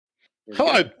There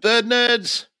we Hello, go. bird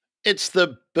nerds. It's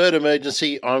the bird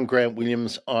emergency. I'm Grant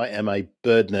Williams. I am a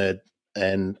bird nerd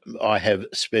and I have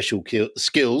special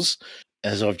skills,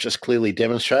 as I've just clearly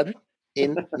demonstrated,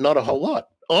 in not a whole lot.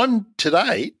 I'm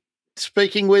today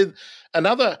speaking with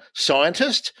another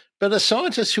scientist, but a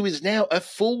scientist who is now a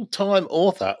full-time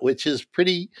author, which is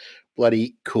pretty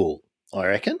bloody cool, I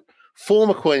reckon.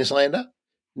 Former Queenslander,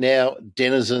 now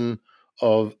denizen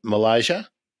of Malaysia,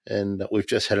 and we've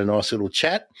just had a nice little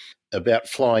chat about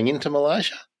flying into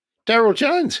Malaysia. Darryl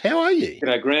Jones, how are you?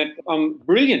 G'day, Grant. I'm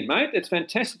brilliant, mate. It's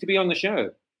fantastic to be on the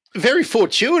show. Very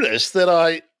fortuitous that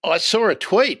I saw a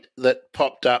tweet that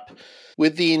popped up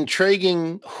with the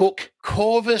intriguing hook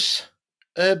Corvus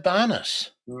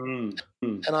urbanis. And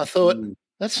I thought,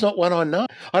 that's not one I know.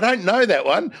 I don't know that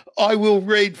one. I will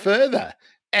read further.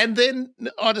 And then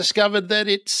I discovered that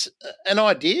it's an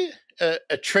idea,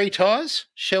 a treatise,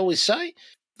 shall we say,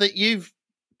 that you've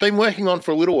been working on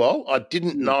for a little while. I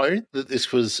didn't know that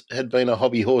this had been a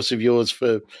hobby horse of yours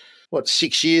for,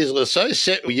 6 years or so.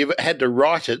 You've had to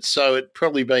write it, so it's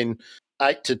probably been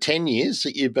 8 to 10 years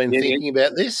that you've been thinking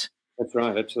about this. That's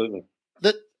right, absolutely.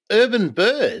 That urban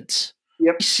birds,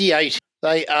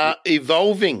 they are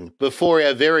evolving before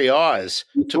our very eyes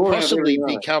to possibly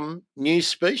become new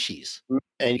species.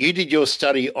 And you did your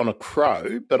study on a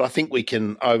crow, but I think we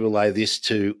can overlay this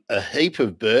to a heap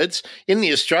of birds. In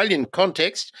the Australian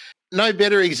context, no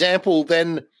better example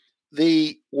than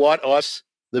the white ice,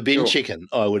 the bin chicken,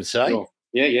 I would say. Sure.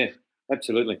 Yeah,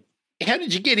 absolutely. How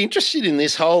did you get interested in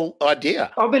this whole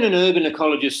idea? I've been an urban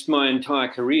ecologist my entire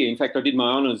career. In fact, I did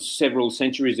my honours several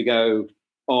centuries ago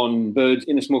on birds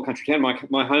in a small country town,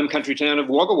 my home country town of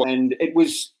Wagga. And it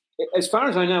was, as far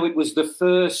as I know, it was the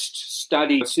first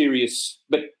study, serious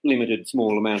but limited,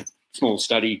 small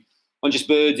study on just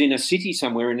birds in a city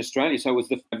somewhere in Australia. So it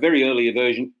was a very early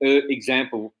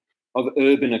example of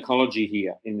urban ecology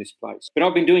here in this place. But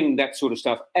I've been doing that sort of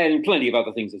stuff and plenty of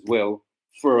other things as well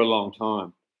for a long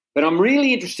time. But I'm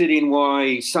really interested in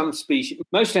why some species,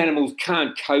 most animals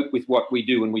can't cope with what we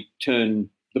do when we turn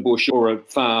the bush or a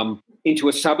farm into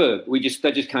a suburb. They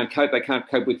just can't cope. They can't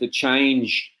cope with the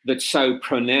change that's so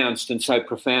pronounced and so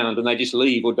profound, and they just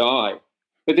leave or die.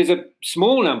 But there's a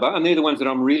small number, and they're the ones that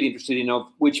I'm really interested in, of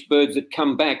which birds that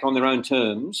come back on their own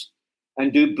terms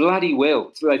and do bloody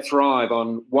well. They thrive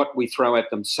on what we throw at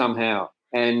them somehow.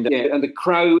 And the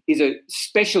crow is a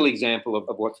special example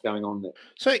of what's going on there.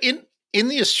 So in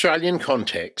the Australian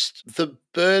context, the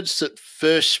birds that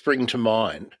first spring to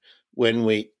mind when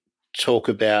we talk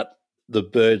about the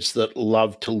birds that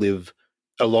love to live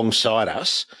alongside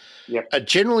us are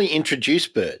generally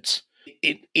introduced birds.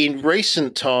 In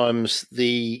recent times,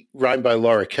 the rainbow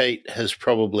lorikeet has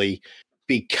probably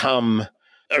become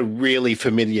a really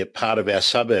familiar part of our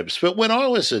suburbs. But when I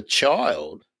was a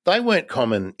child, they weren't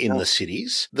common in the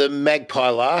cities. The magpie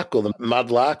lark or the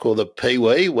mudlark or the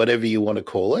peewee, whatever you want to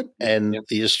call it, and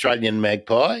the Australian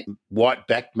magpie,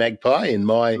 white-backed magpie in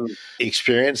my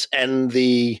experience, and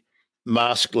the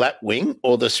masked lapwing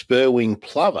or the spur-wing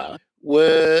plover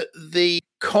were the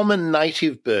common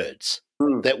native birds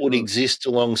that would exist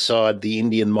alongside the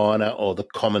Indian myna or the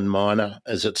common myna,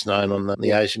 as it's known on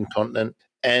the Asian continent,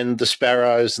 and the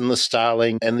sparrows and the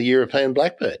starling and the European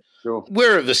blackbird. Sure.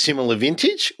 We're of a similar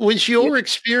vintage. Was your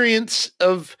experience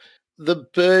of the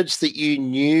birds that you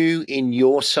knew in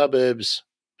your suburbs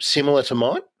similar to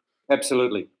mine?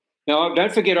 Absolutely. Now,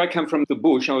 don't forget, I come from the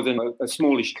bush. I was in a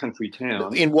smallish country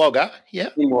town. In Wagga, yeah.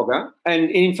 In Wagga.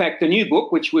 And in fact, the new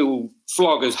book, which we'll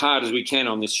flog as hard as we can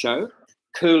on this show,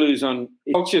 Curlews on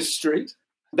Culture Street,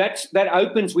 that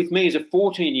opens with me as a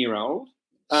 14-year-old.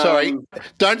 Sorry,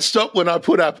 don't stop when I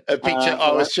put up a picture.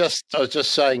 I was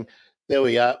just saying, there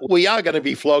we are. We are going to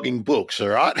be flogging books, all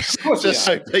right? Just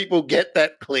so people get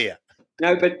that clear.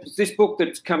 No, but this book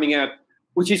that's coming out,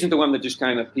 which isn't the one that just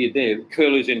came up here there,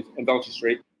 Curlews in Vulture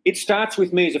Street, it starts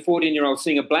with me as a 14-year-old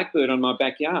seeing a blackbird on my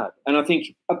backyard. And I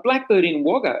think, a blackbird in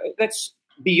Wagga, that's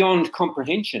beyond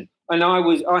comprehension. And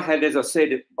I had, as I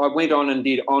said, I went on and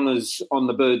did honours on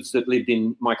the birds that lived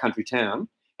in my country town.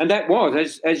 And that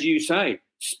was, as you say,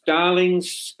 starlings,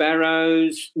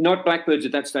 sparrows, not blackbirds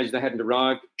at that stage, they hadn't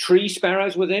arrived. Tree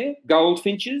sparrows were there,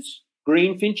 goldfinches,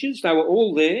 greenfinches, they were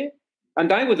all there. And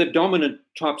they were the dominant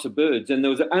types of birds. And there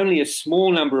was only a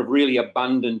small number of really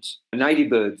abundant native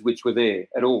birds which were there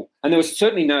at all. And there was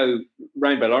certainly no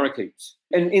rainbow lorikeets.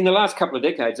 And in the last couple of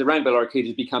decades, the rainbow lorikeet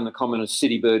has become the commonest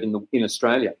city bird in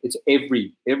Australia. It's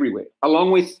everywhere,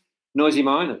 along with noisy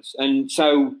miners. And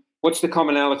so what's the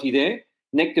commonality there?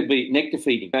 Nectar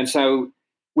feeding. And so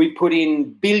we put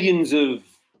in billions of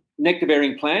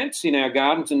nectar-bearing plants in our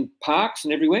gardens and parks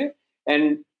and everywhere.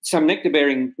 And some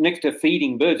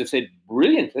nectar-feeding birds have said,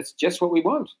 brilliant, that's just what we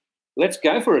want. Let's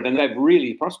go for it. And they've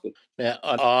really prospered. Now,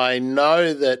 I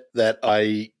know that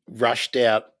I rushed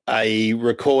out a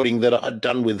recording that I'd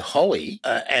done with Holly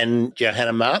and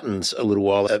Johanna Martins a little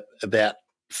while about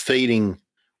feeding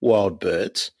wild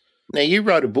birds. Now, you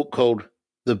wrote a book called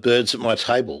The Birds at My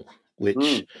Table,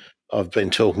 which I've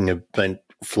been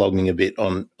flogging a bit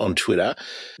on Twitter.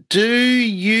 Do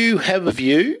you have a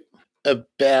view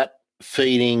about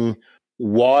feeding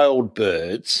wild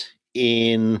birds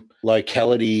in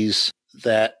localities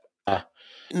that are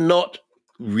not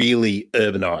really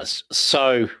urbanised?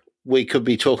 So we could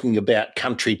be talking about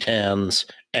country towns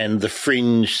and the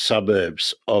fringe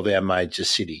suburbs of our major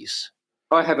cities.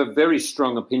 I have a very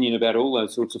strong opinion about all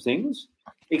those sorts of things.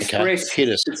 Expressed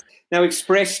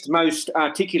most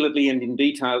articulately and in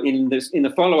detail in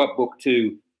the follow-up book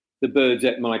to The Birds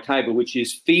at My Table, which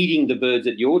is Feeding the Birds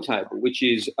at Your Table, which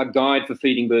is a guide for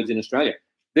feeding birds in Australia.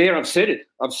 There, I've said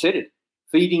it.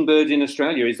 Feeding birds in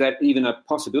Australia, is that even a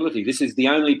possibility? This is the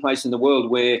only place in the world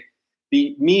where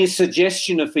the mere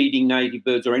suggestion of feeding native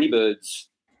birds or any birds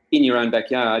in your own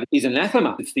backyard is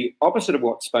anathema. It's the opposite of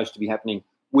what's supposed to be happening,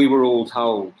 we were all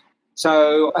told.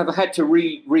 So I've had to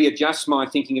readjust my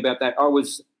thinking about that. I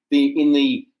was in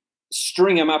the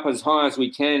string them up as high as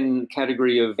we can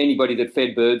category of anybody that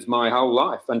fed birds my whole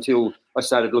life until I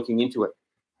started looking into it.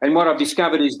 And what I've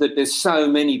discovered is that there's so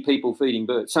many people feeding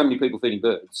birds.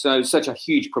 So such a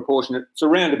huge proportion. It's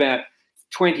around about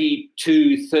 20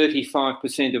 to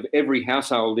 35% of every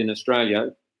household in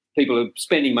Australia, people are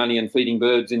spending money and feeding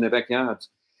birds in their backyards.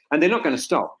 And they're not going to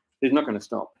stop. They're not going to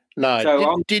stop. No.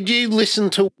 So did you listen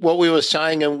to what we were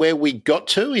saying and where we got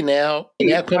to in our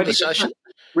conversation?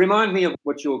 Remind me of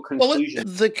what your conclusion.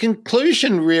 Well, the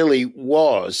conclusion really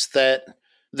was that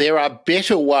there are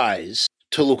better ways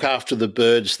to look after the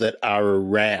birds that are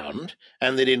around,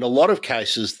 and that in a lot of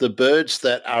cases the birds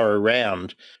that are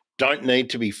around don't need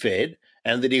to be fed,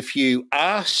 and that if you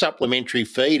are supplementary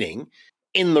feeding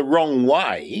in the wrong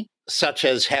way, such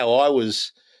as how I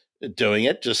was doing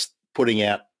it, just putting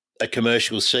out a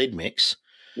commercial seed mix,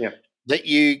 that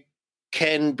you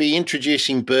can be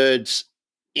introducing birds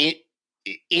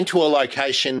into a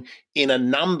location in a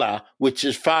number which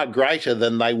is far greater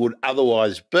than they would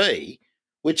otherwise be,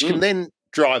 which can then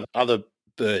drive other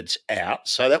birds out.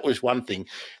 So that was one thing.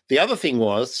 The other thing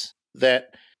was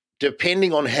that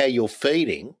depending on how you're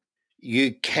feeding,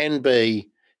 you can be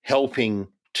helping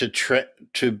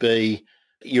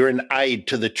you're an aid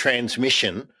to the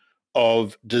transmission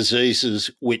of diseases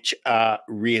which are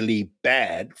really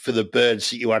bad for the birds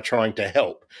that you are trying to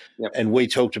help. Yep. And we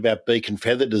talked about beak and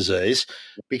feather disease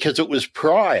because it was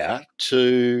prior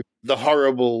to the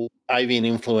horrible avian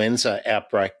influenza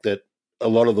outbreak that a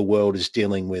lot of the world is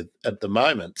dealing with at the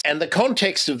moment. And the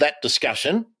context of that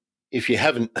discussion, if you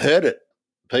haven't heard it,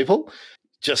 people,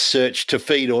 just search "to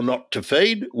feed or not to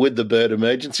feed" with the bird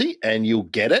emergency and you'll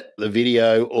get it, the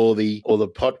video or the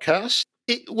podcast.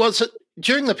 It was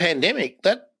during the pandemic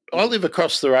that I live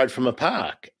across the road from a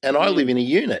park and I live in a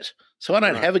unit. So I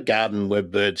don't have a garden where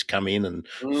birds come in and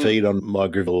feed on my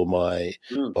grivel or my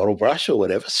bottle brush or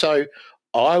whatever. So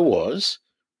I was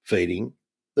feeding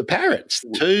the parrots,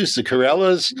 the twos, the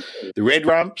corellas, the red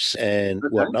rumps and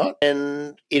whatnot.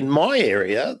 And in my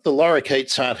area, the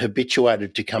lorikeets aren't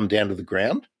habituated to come down to the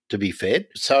ground to be fed,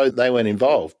 so they weren't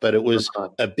involved. But it was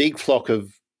a big flock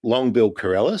of long-billed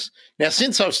corellas. Now,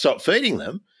 since I've stopped feeding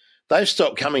them, they've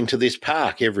stopped coming to this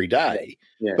park every day,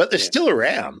 but they're still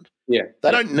around.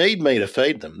 They don't need me to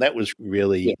feed them. That was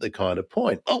really the kind of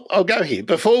point. I'll go here.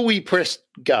 Before we press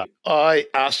go, I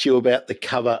asked you about the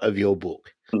cover of your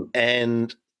book,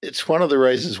 and it's one of the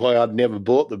reasons why I'd never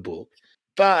bought the book,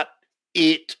 but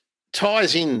it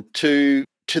ties into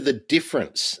the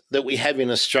difference that we have in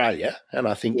Australia, and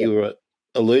I think you were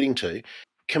alluding to,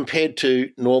 compared to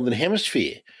Northern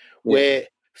Hemisphere, where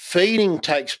feeding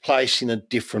takes place in a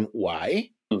different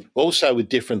way, also with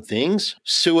different things.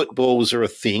 Suet balls are a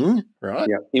thing, right?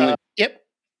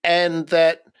 And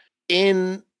that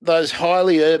in those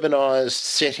highly urbanised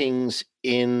settings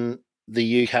in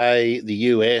the UK, the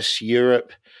US,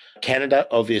 Europe, Canada,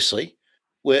 obviously,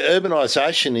 where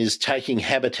urbanisation is taking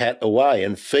habitat away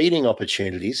and feeding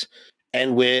opportunities,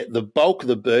 and where the bulk of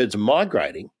the birds are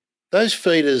migrating, those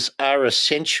feeders are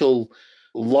essential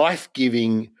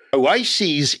life-giving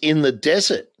oases in the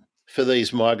desert for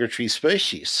these migratory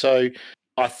species. So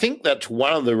I think that's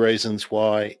one of the reasons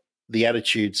why the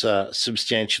attitudes are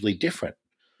substantially different.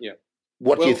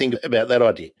 What do you think about that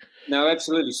idea? No,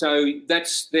 absolutely. So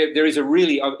there is a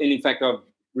really, and in fact, I've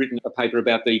written a paper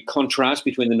about the contrast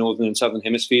between the northern and southern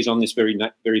hemispheres on this very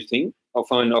thing.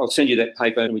 I'll send you that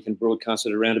paper and we can broadcast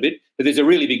it around a bit. But there's a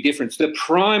really big difference. The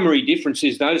primary difference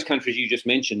is those countries you just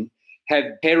mentioned have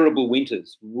terrible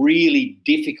winters, really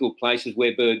difficult places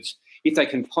where birds, if they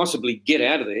can possibly get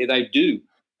out of there, they do.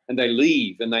 And they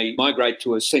leave and they migrate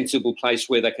to a sensible place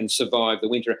where they can survive the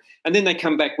winter. And then they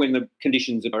come back when the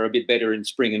conditions are a bit better in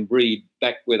spring and breed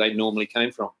back where they normally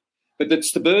came from. But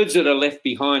it's the birds that are left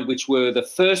behind, which were the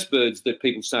first birds that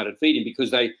people started feeding,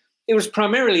 because it was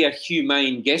primarily a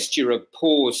humane gesture of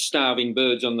poor, starving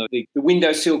birds on the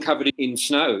windowsill covered in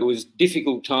snow. It was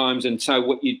difficult times, and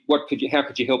so how could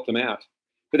you help them out?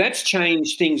 But that's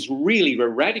changed things really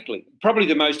radically. Probably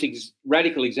the most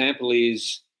radical example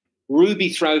is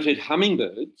ruby-throated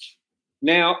hummingbirds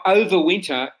now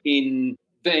overwinter in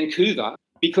Vancouver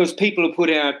because people have put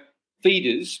out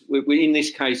feeders, in this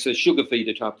case a sugar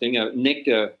feeder type thing, a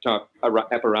nectar type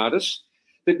apparatus,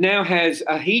 that now has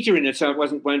a heater in it so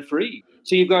it won't freeze.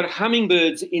 So you've got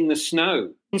hummingbirds in the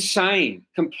snow. Insane,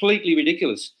 completely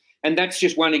ridiculous. And that's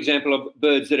just one example of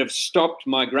birds that have stopped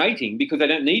migrating because they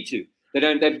don't need to.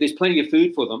 There's plenty of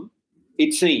food for them,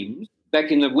 it seems, back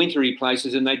in the wintry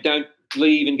places, and they don't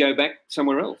leave and go back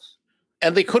somewhere else.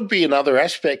 And there could be another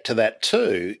aspect to that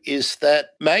too, is that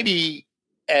maybe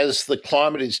as the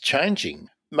climate is changing,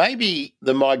 maybe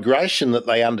the migration that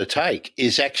they undertake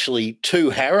is actually too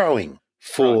harrowing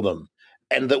for them,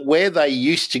 and that where they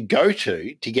used to go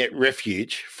to get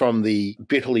refuge from the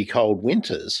bitterly cold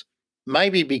winters may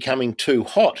be becoming too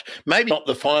hot. Maybe not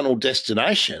the final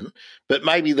destination, but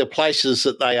maybe the places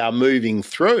that they are moving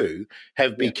through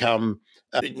have become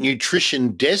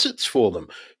nutrition deserts for them.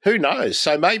 Who knows?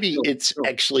 So maybe it's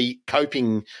actually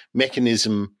coping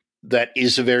mechanism that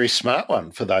is a very smart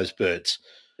one for those birds.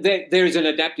 There is an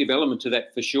adaptive element to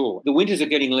that for sure. The winters are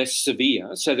getting less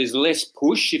severe, so there's less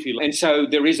push, if you like. And so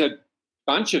there is a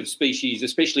bunch of species,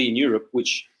 especially in Europe,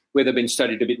 where they've been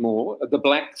studied a bit more. The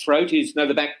black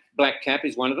cap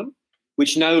is one of them,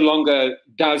 which no longer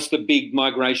does the big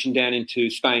migration down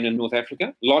into Spain and North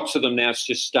Africa. Lots of them now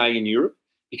just stay in Europe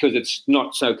because it's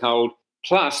not so cold.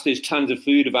 Plus, there's tons of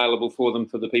food available for them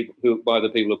by the people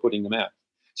who are putting them out.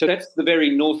 So that's the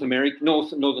very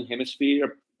northern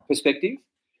hemisphere perspective.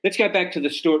 Let's go back to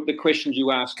the questions you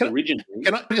asked originally.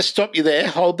 Can I just stop you there?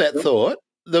 Hold that thought.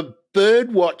 The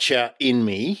bird watcher in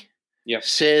me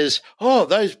says, oh,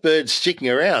 those birds sticking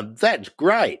around, that's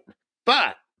great.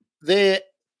 But their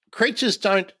creatures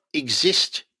don't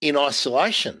exist in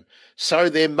isolation. So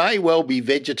there may well be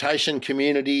vegetation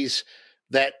communities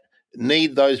that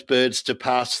need those birds to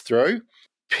pass through.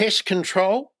 Pest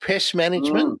control, pest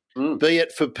management, be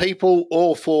it for people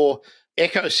or for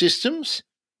ecosystems,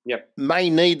 may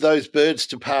need those birds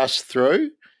to pass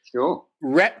through. Sure.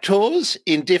 Raptors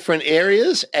in different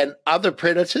areas and other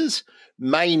predators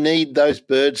may need those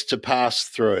birds to pass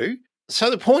through.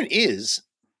 So the point is,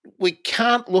 we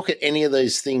can't look at any of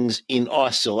these things in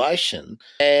isolation,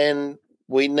 and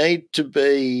we need to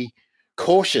be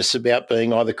cautious about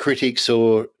being either critics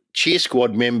or cheer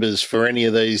squad members for any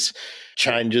of these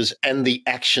changes and the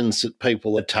actions that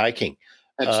people are taking.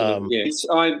 Absolutely.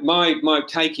 My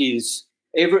take is,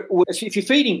 if you're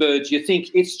feeding birds, you think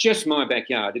it's just my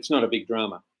backyard. It's not a big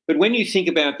drama. But when you think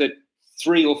about that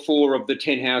 3 or 4 of the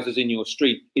 10 houses in your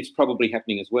street, it's probably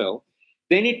happening as well,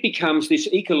 then it becomes this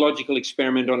ecological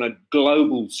experiment on a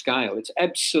global scale. It's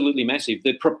absolutely massive.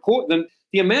 The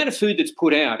amount of food that's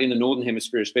put out in the Northern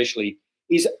Hemisphere especially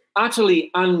is utterly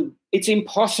it's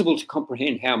impossible to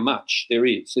comprehend how much there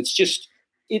is.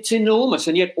 It's enormous,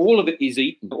 and yet all of it is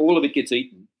eaten. All of it gets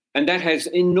eaten. And that has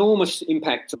enormous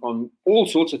impact on all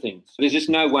sorts of things. There's just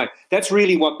no way. That's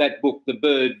really what that book,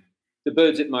 The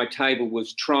Birds at My Table,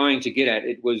 was trying to get at.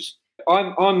 It was,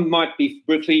 I might be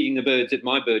feeding the birds at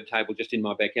my bird table just in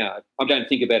my backyard. I don't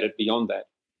think about it beyond that.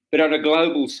 But on a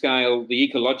global scale, the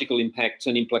ecological impacts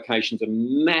and implications are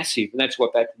massive, and that's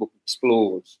what that book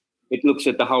explores. It looks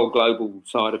at the whole global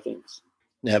side of things.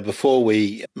 Now, before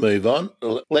we move on,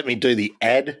 let me do the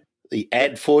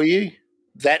ad for you.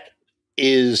 That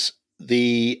is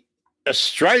the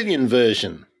Australian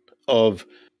version of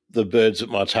The Birds at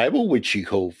My Table, which you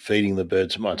call Feeding the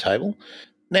Birds at My Table.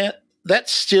 Now,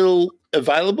 that's still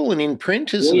available and in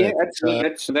print, isn't it? Yeah,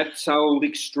 that's sold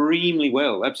extremely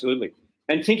well, absolutely.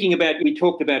 And thinking about, we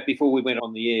talked about before we went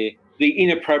on the air, the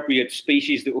inappropriate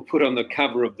species that were put on the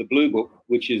cover of the Blue Book,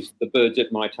 which is The Birds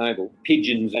at My Table,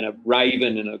 pigeons and a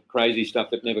raven and a crazy stuff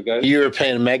that never goes.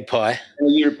 European magpie. A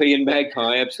European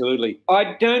magpie, absolutely.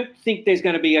 I don't think there's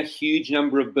going to be a huge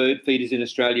number of bird feeders in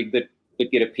Australia that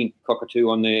get a pink cockatoo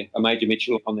on a Major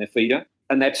Mitchell on their feeder.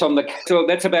 And that's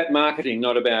about marketing,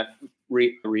 not about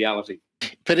reality.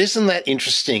 But isn't that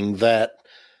interesting that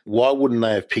why wouldn't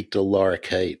they have picked a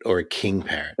lorikeet or a king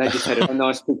parrot? They just had a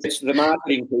nice picture. The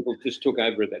marketing people just took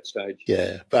over at that stage.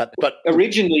 Yeah, but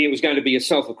originally it was going to be a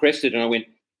sulphur-crested, and I went,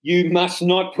 you must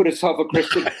not put a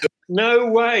sulphur-crested. No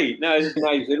way. No,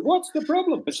 they said, what's the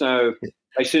problem? So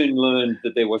they soon learned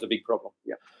that there was a big problem.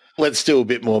 Yeah. Let's do a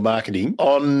bit more marketing.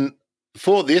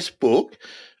 For this book,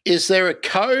 is there a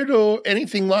code or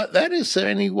anything like that? Is there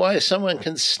any way someone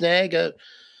can snag a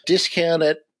discount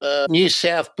at New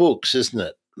South Books, isn't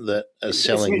it, that are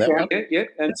selling that one? Yeah,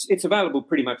 and it's available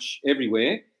pretty much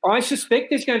everywhere. I suspect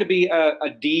there's going to be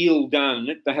a deal done.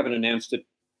 They haven't announced it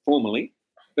formally,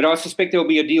 but I suspect there'll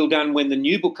be a deal done when the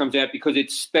new book comes out, because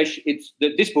it's special.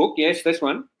 This book, yes, this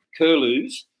one,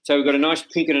 curlews. So we've got a nice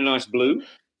pink and a nice blue.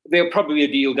 There'll probably be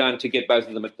a deal done to get both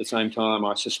of them at the same time,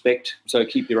 I suspect. So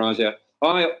keep your eyes out.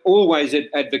 I always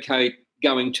advocate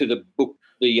going to the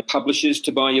publishers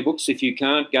to buy your books. If you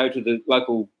can't, go to the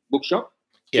local bookshop.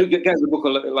 Yep. Go to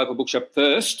the local bookshop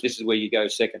first. This is where you go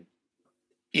second.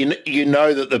 You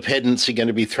know that the pedants are going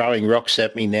to be throwing rocks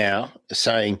at me now,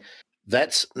 saying,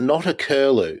 that's not a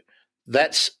curlew,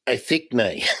 that's a thick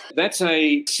knee. That's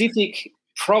a specific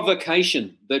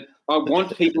provocation that I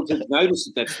want people to notice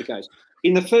that that's the case.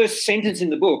 In the first sentence in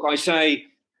the book, I say,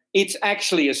 it's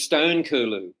actually a stone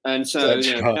curlew. And so,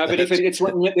 but if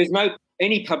there's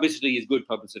any publicity is good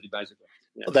publicity, basically.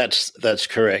 Yeah. That's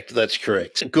correct. That's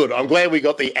correct. Good. I'm glad we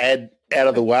got the ad out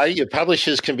of the way. Your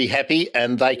publishers can be happy,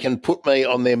 and they can put me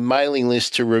on their mailing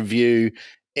list to review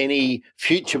any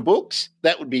future books.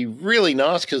 That would be really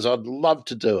nice, because I'd love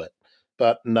to do it.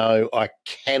 But no, I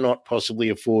cannot possibly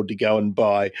afford to go and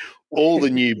buy all the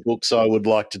new books I would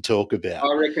like to talk about.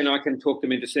 I reckon I can talk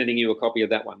them into sending you a copy of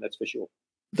that one, that's for sure.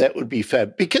 That would be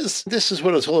fab, because this is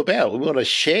what it's all about. We want to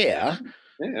share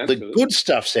the good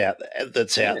stuff's out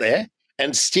there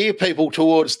and steer people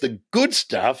towards the good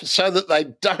stuff so that they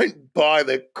don't buy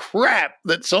the crap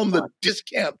that's on the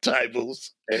discount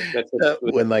tables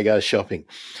when they go shopping.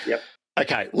 Yep.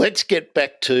 Okay, let's get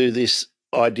back to this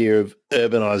idea of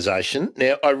urbanisation.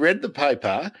 Now, I read the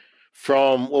paper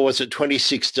from,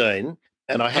 2016,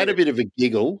 and I had a bit of a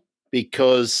giggle,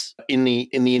 because in the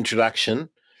introduction,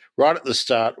 right at the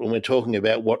start, when we're talking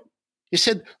about what you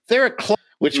said, they're a clone,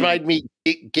 which made me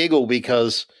giggle,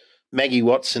 because Maggie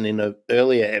Watson in an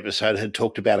earlier episode had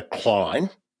talked about a cline,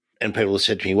 and people have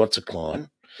said to me, what's a cline?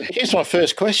 Here's my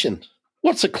first question.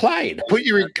 What's a clade? Put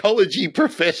your ecology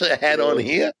professor hat on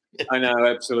here. I know,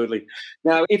 absolutely.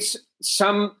 Now, it's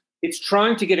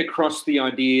trying to get across the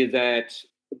idea that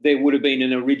there would have been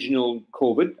an original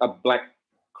corvid, a black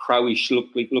crowish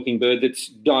looking bird that's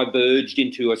diverged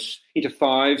into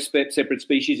 5 separate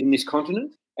species in this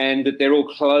continent, and that they're all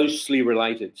closely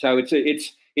related. So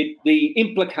the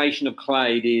implication of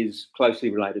clade is closely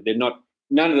related.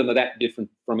 None of them are that different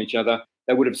from each other.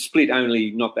 They would have split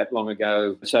only not that long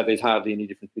ago, so there's hardly any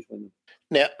difference between them.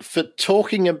 Now, for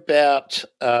talking about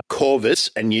Corvus,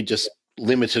 and you just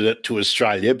limited it to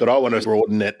Australia, but I want to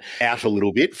broaden it out a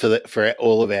little bit for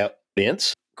all of our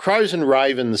audience. Crows and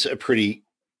ravens are pretty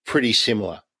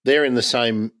similar. They're in the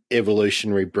same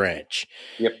evolutionary branch.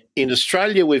 Yep. In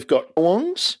Australia, we've got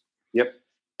currawongs. Yep.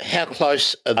 How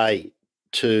close are they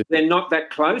to? They're not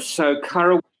that close. So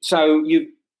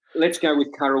let's go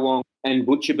with currawong and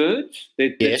butcherbirds.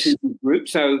 They're two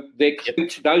groups. So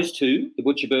those two, the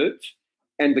butcherbirds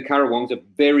and the currawongs, are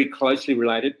very closely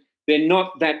related. They're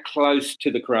not that close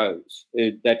to the crows.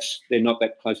 They're not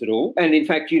that close at all. And in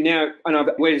fact,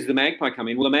 where does the magpie come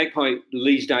in? Well, the magpie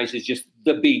these days is just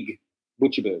the big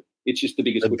butcherbird. It's just the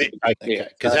biggest butcherbird. Okay,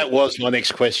 because that was my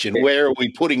next question. Yeah. Where are we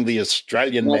putting the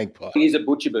Australian magpie? It is a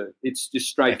butcherbird. It's just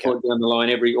straightforward down the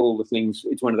line. All the things.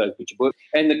 It's one of those butcherbirds.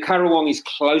 And the currawong is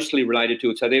closely related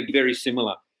to it, so they're very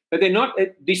similar. But they're not,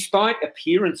 despite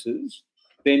appearances,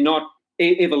 they're not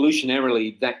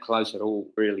evolutionarily that close at all.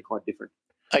 Really quite different.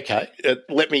 Okay,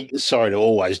 sorry to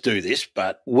always do this,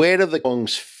 but where do the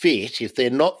currawongs fit if they're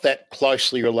not that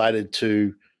closely related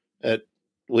to,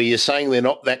 you're saying they're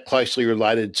not that closely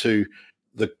related to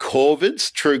the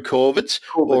corvids, true corvids,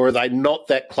 or are they not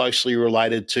that closely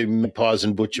related to magpies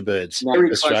and butcherbirds? No, very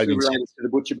closely related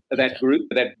to that group,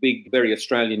 that big, very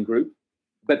Australian group,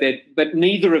 but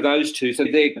neither of those two, so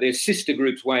they're sister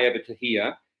groups way over to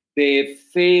here, they're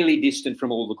fairly distant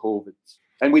from all the corvids.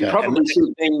 And we probably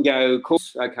should then go,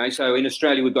 okay, so in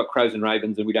Australia we've got crows and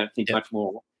ravens and we don't think much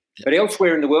more. But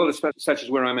elsewhere in the world, such as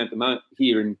where I'm at the moment,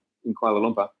 here in Kuala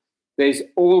Lumpur, there's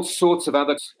all sorts of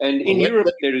others. And in Europe,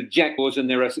 there are jackdaws and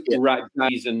there are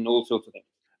rays and all sorts of things.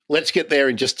 Let's get there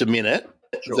in just a minute.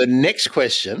 Sure. The next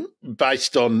question,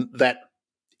 based on that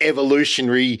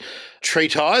evolutionary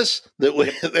treatise that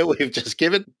we've just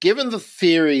given. Given the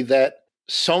theory that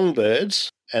songbirds,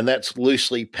 and that's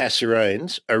loosely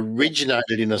passerines,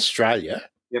 originated in Australia,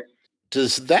 Yep.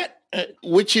 does that,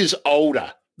 which is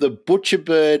older, the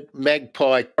butcherbird,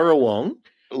 magpie, currawong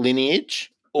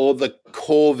lineage or the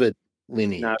corvid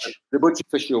lineage? No, the butcher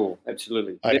for sure,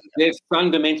 absolutely. Okay. They're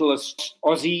fundamentalist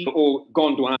Aussie or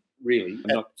Gondwana, really,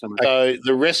 not so much. So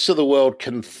the rest of the world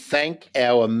can thank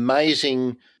our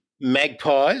amazing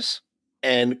magpies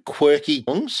and quirky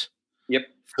gongs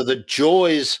for the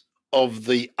joys of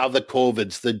the other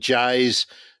corvids, the jays,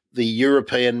 the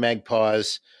European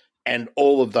magpies, and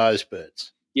all of those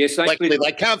birds. Yes,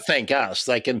 they can't thank us.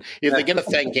 They can, if they're going to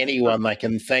thank anyone, they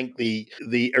can thank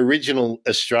the original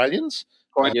Australians.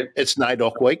 Quite, yep. It's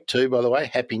NAIDOC week too, by the way.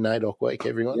 Happy NAIDOC week,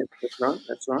 everyone. Yep, that's right.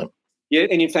 That's right. Yeah,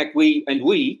 and in fact,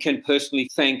 we can personally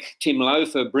thank Tim Lowe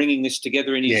for bringing this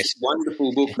together in his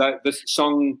wonderful book, the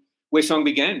song Where Song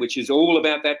Began, which is all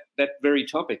about that very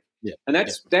topic. Yeah. And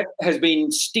that has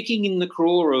been sticking in the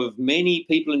craw of many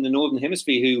people in the Northern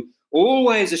Hemisphere who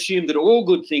always assumed that all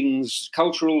good things,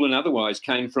 cultural and otherwise,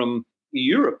 came from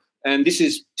Europe. And this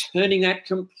is turning that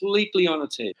completely on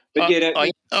its head. But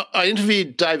I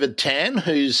interviewed David Tan,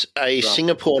 who's a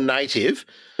Singapore native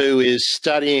who is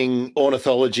studying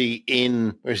ornithology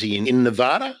in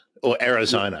Nevada or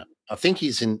Arizona. I think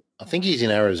he's in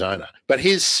Arizona. But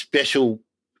his special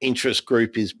interest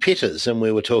group is pitters, and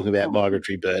we were talking about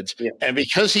migratory birds. Yeah. And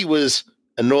because he was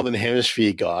a Northern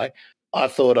Hemisphere guy, I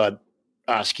thought I'd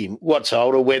ask him, what's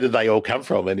older, where did they all come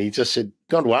from? And he just said,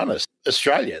 Gondwana,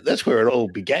 Australia. That's where it all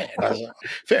began. I was like,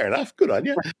 fair enough, good on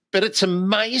you. But it's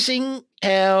amazing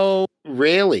how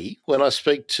rarely, when I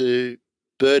speak to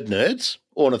bird nerds,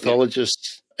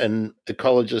 ornithologists and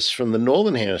ecologists from the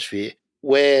Northern Hemisphere,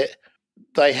 where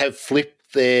they have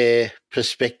flipped their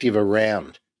perspective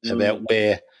around about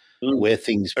where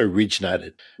things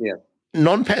originated. Yeah.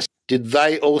 Non-passive, did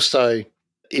they also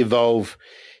evolve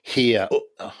here?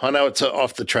 I know it's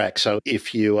off the track, so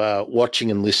if you are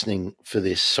watching and listening for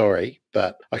this, sorry,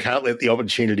 but I can't let the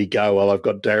opportunity go while I've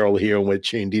got Darryl here and we're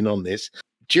tuned in on this.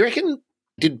 Do you reckon,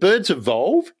 did birds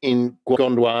evolve in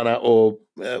Gondwana, or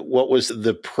what was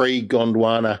the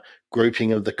pre-Gondwana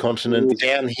grouping of the continent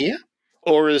down here?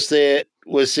 Or was there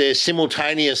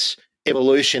simultaneous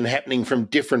evolution happening from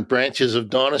different branches of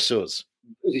dinosaurs?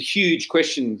 There's a huge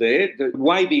question there,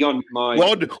 way beyond my...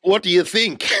 What do you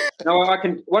think? No,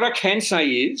 what I can say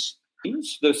is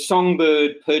the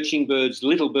songbird, perching birds,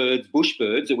 little birds, bush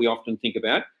birds that we often think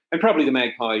about, and probably the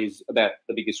magpie is about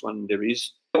the biggest one there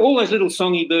is. All those little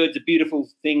songy birds are beautiful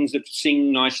things that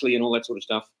sing nicely and all that sort of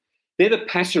stuff. They're the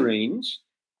passerines.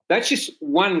 That's just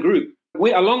one group.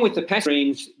 Along with the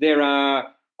passerines, there are,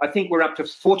 I think we're up to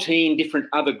 14 different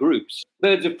other groups.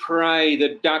 Birds of prey,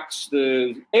 the ducks,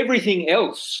 everything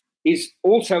else is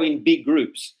also in big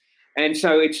groups. And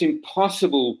so it's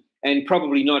impossible and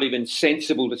probably not even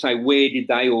sensible to say where did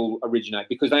they all originate,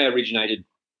 because they originated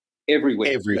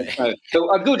everywhere.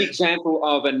 So a good example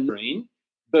of a marine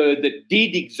bird that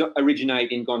did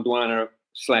originate in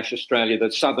Gondwana/Australia,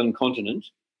 the southern continent,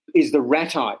 is the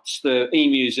ratites, the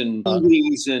emus and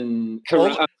emus and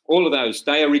all of those.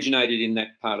 They originated in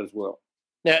that part as well.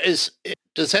 Now,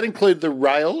 does that include the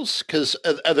rails? Because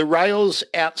are the rails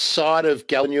outside of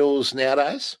gallinules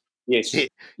nowadays? Yes,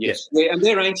 yes. Yeah, and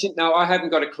they're ancient. No, I haven't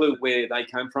got a clue where they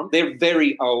came from. They're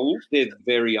very old.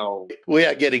 We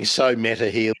are getting so meta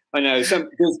here. I know.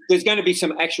 There's going to be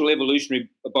some actual evolutionary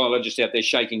biologists out there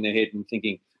shaking their head and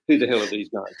thinking, who the hell are these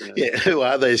guys? You know? Yeah, who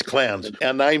are these clowns?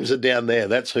 Our names are down there.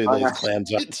 That's who these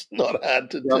clowns are. It's not hard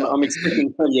to tell. I'm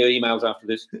expecting plenty of emails after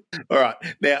this. All right.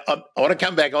 Now, I want to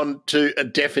come back on to a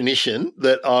definition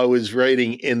that I was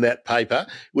reading in that paper,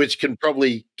 which can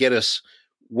probably get us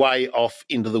way off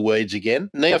into the weeds again.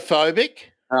 Neophobic.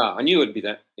 I knew it would be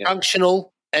that. Yeah.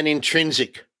 Functional and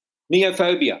intrinsic.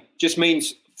 Neophobia just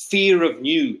means fear of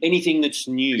new, anything that's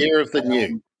new. Fear of the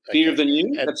new. Fear of the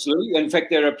new, absolutely. In fact,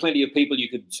 there are plenty of people you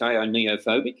could say are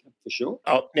neophobic, for sure.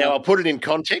 Now, I'll put it in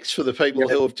context for the people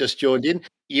who have just joined in.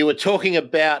 You were talking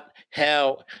about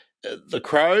how the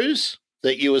crows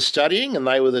that you were studying, and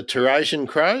they were the Eurasian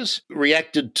crows,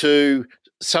 reacted to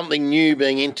something new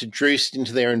being introduced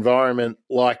into their environment,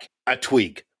 like a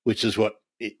twig, which is what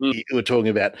you were talking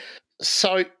about.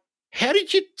 So how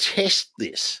did you test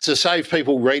this to save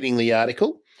people reading the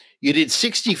article? You did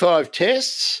 65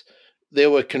 tests. There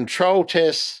were control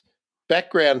tests,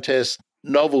 background tests,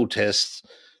 novel tests.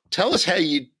 Tell us how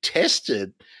you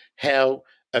tested how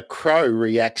a crow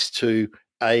reacts to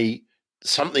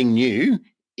something new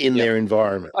in their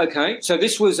environment? Okay, so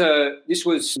this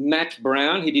was Matt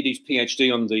Brown. He did his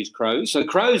PhD on these crows. So the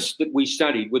crows that we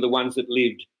studied were the ones that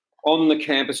lived on the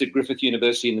campus at Griffith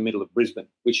University in the middle of Brisbane,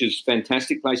 which is a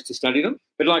fantastic place to study them.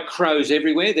 But like crows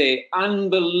everywhere, they're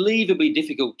unbelievably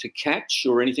difficult to catch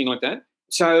or anything like that.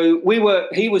 So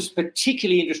he was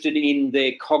particularly interested in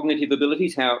their cognitive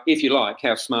abilities, how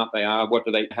smart they are,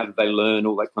 how do they learn,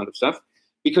 all that kind of stuff,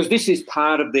 because this is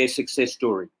part of their success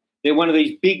story. They're one of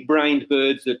these big-brained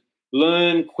birds that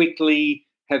learn quickly,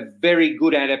 have very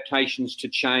good adaptations to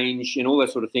change and all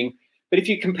that sort of thing. But if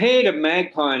you compared a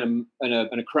magpie and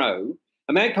a crow,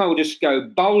 a magpie will just go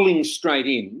bowling straight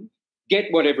in,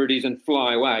 get whatever it is and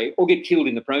fly away, or get killed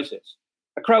in the process.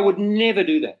 A crow would never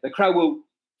do that. The crow will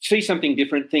see something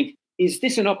different, think, is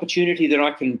this an opportunity that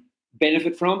I can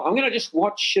benefit from? I'm going to just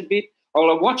watch a bit.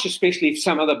 I'll watch especially if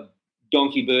some other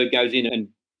donkey bird goes in and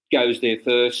goes there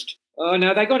first. Oh,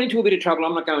 no, they got into a bit of trouble.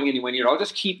 I'm not going anywhere near it. I'll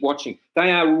just keep watching.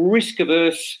 They are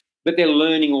risk-averse, but they're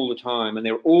learning all the time, and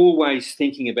they're always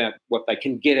thinking about what they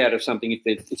can get out of something if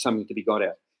there's something to be got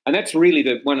out. And that's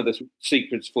really one of the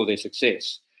secrets for their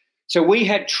success. So we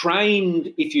had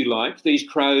trained, if you like, these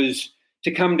crows to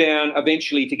come down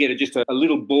eventually to get just a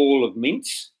little ball of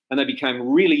mince, and they became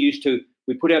really used to,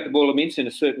 we put out the ball of mince in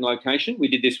a certain location. We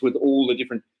did this with all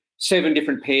the 7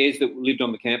 different pairs that lived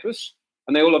on the campus,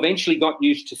 and they all eventually got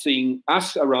used to seeing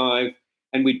us arrive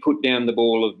and we'd put down the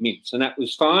ball of mince, and that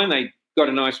was fine. They got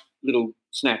a nice little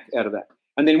snack out of that.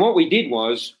 And then what we did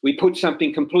was we put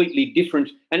something completely different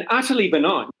and utterly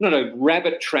benign, not a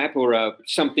rabbit trap or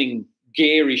something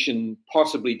garish and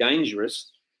possibly dangerous.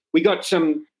 We got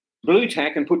some blue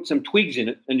tack and put some twigs in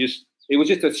it, and it was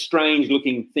just a strange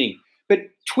looking thing. But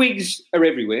twigs are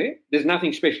everywhere. There's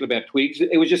nothing special about twigs.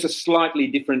 It was just a slightly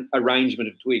different arrangement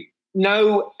of twig.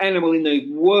 No animal in the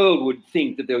world would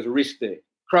think that there was a risk there.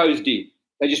 Crows did.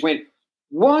 They just went,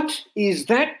 what is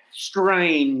that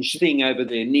strange thing over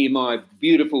there near my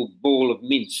beautiful ball of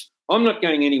mince? I'm not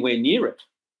going anywhere near it.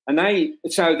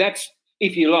 So that's,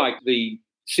 if you like, the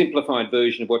simplified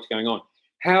version of what's going on.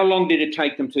 How long did it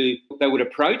take them they would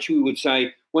approach? We would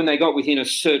say when they got within a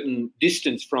certain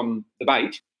distance from the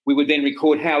bait, we would then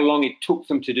record how long it took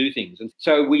them to do things. And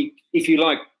so we, if you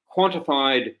like,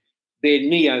 quantified their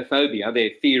neophobia, their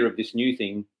fear of this new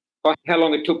thing, by how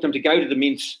long it took them to go to the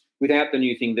mince without the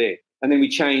new thing there. And then we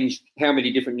changed how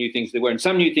many different new things there were. And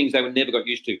some new things they never got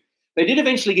used to. They did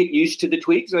eventually get used to the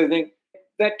twigs. I think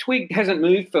that twig hasn't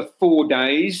moved for 4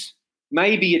 days.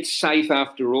 Maybe it's safe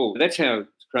after all. That's how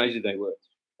crazy they were.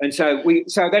 And so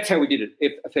that's how we did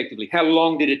it effectively. How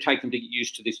long did it take them to get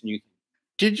used to this new thing?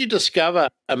 Did you discover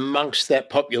amongst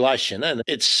that population, and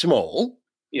it's small,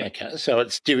 okay, so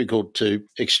it's difficult to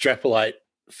extrapolate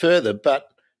further, but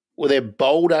were there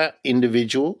bolder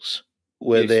individuals?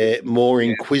 Were there more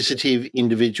inquisitive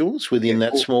individuals within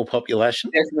that small population?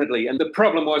 Definitely. And the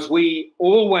problem was we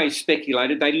always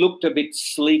speculated they looked a bit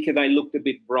sleeker, they looked a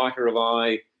bit brighter of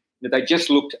eye, they just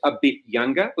looked a bit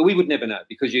younger. But we would never know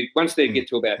because once they get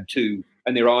to about 2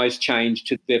 and their eyes change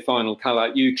to their final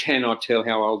colour, you cannot tell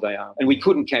how old they are. And we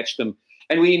couldn't catch them.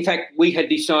 And we had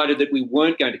decided that we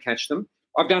weren't going to catch them.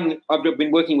 I've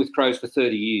been working with crows for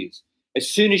 30 years. As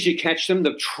soon as you catch them,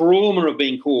 the trauma of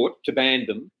being caught to ban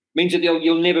them means that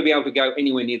you'll never be able to go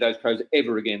anywhere near those crows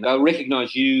ever again. They'll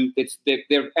recognise you.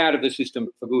 They're out of the system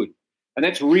for good. And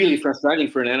that's really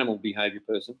frustrating for an animal behaviour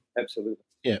person. Absolutely.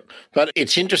 Yeah. But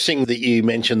it's interesting that you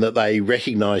mentioned that they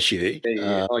recognise you.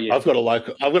 I've got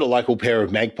a local pair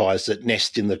of magpies that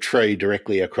nest in the tree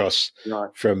directly across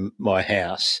from my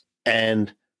house,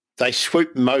 and they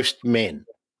swoop most men.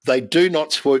 They do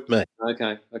not swoop me.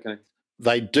 Okay.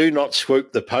 They do not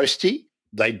swoop the postie.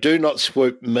 They do not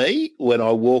swoop me when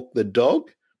I walk the dog,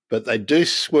 but they do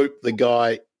swoop the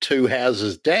guy 2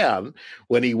 houses down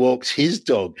when he walks his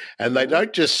dog. And they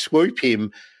don't just swoop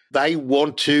him, they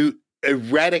want to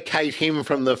eradicate him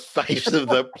from the face of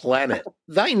the planet.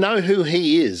 They know who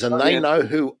he is and they know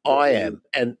who I am,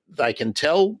 and they can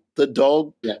tell the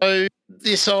dog. Yeah. So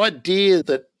this idea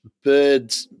that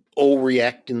birds all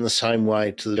react in the same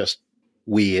way to just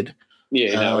weird.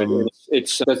 Yeah, no,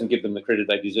 it doesn't give them the credit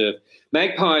they deserve.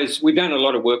 Magpies, we've done a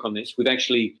lot of work on this. We've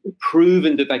actually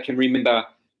proven that they can remember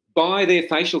by their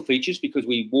facial features, because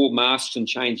we wore masks and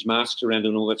changed masks around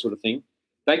and all that sort of thing.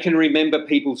 They can remember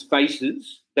people's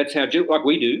faces. That's how, like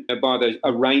we do, by the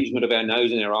arrangement of our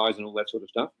nose and our eyes and all that sort of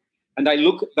stuff. And they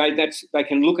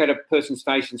can look at a person's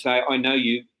face and say, I know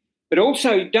you. But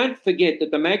also don't forget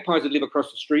that the magpies that live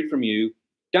across the street from you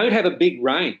don't have a big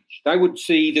range. They would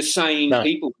see the same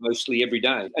people mostly every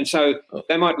day. And so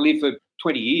they might live for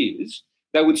 20 years,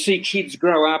 They would see kids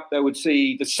grow up. They would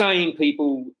see the same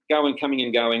people coming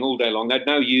and going all day long. They'd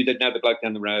know you. They'd know the bloke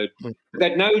down the road.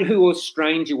 They'd know who a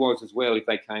stranger was as well if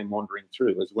they came wandering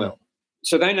through as well.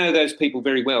 So they know those people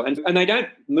very well. And they don't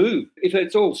move. If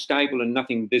it's all stable and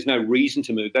nothing, there's no reason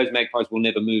to move, those magpies will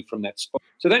never move from that spot.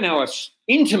 So they know us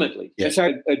intimately. Yeah. And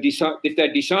so if they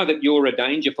decide that you're a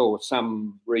danger for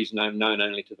some reason known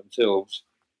only to themselves,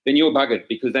 then you're buggered,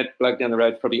 because that bloke down the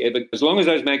road probably as long as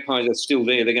those magpies are still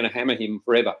there, they're going to hammer him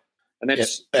forever. And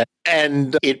that's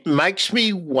and it makes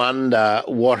me wonder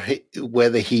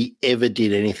whether he ever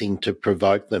did anything to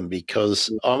provoke them,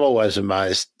 because I'm always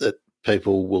amazed that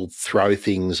people will throw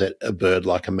things at a bird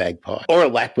like a magpie or a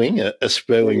lapwing, a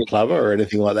spurwing plover or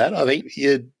anything like that. I think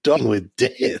you're dying with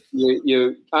death.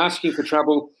 You're asking for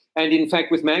trouble. And in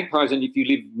fact, with magpies, and if you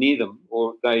live near them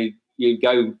or you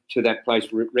go to that place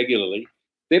regularly,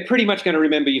 they're pretty much going to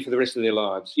remember you for the rest of their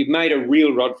lives. You've made a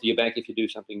real rod for your back if you do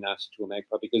something nasty to a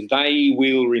magpie, because they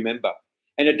will remember.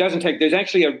 And it doesn't take – there's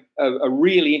actually a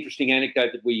really interesting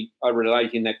anecdote that I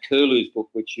relate in that Curlew's book,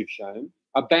 which you've shown,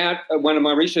 about one of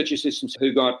my research assistants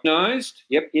who got nosed,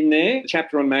 in there, the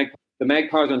chapter on magpies. The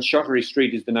Magpies on Shottery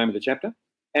Street is the name of the chapter.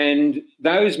 And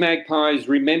those magpies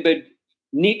remembered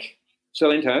Nick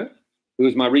Salento, who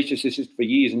was my research assistant for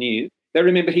years and years. They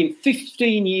remembered him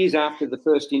 15 years after the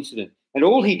first incident. And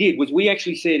all he did was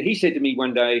he said to me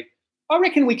one day, I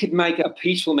reckon we could make a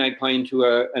peaceful magpie into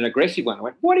an aggressive one. I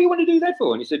went, what do you want to do that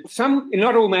for? And he said,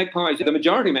 not all magpies, the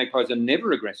majority of magpies are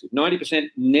never aggressive. 90%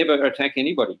 never attack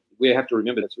anybody. We have to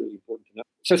remember that's really important to know.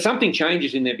 So something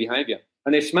changes in their behaviour.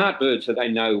 And they're smart birds, so they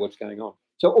know what's going on.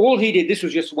 So all he did, this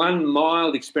was just one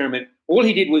mild experiment. All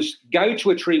he did was go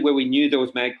to a tree where we knew there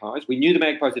was magpies. We knew the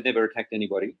magpies had never attacked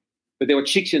anybody, but there were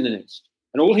chicks in the nest.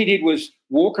 And all he did was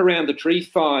walk around the tree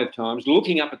 5 times,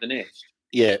 looking up at the nest.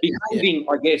 Yeah. Behaving,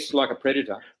 I guess, like a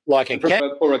predator. Like a cat.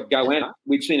 Or a goanna.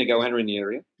 We'd seen a goanna in the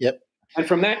area. Yep. And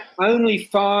from that, only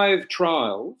 5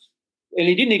 trials, and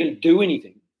he didn't even do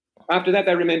anything. After that,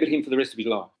 they remembered him for the rest of his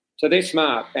life. So they're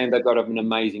smart, and they've got an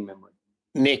amazing memory.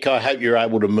 Nick, I hope you're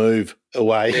able to move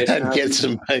away and get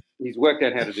some people. He's worked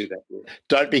out how to do that. Yeah.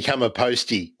 Don't become a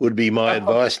postie would be my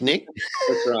advice, Nick.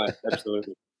 That's right,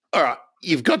 absolutely. All right.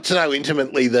 You've got to know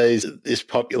intimately this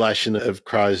population of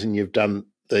crows, and you've done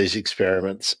these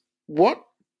experiments. How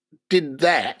did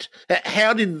that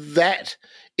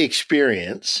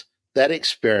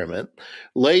experiment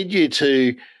lead you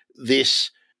to this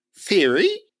theory?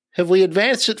 Have we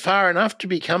advanced it far enough to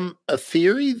become a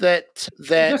theory that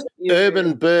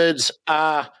urban birds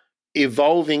are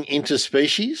evolving into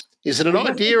species? Is it an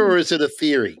idea or is it a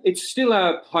theory? It's still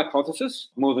a hypothesis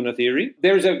more than a theory.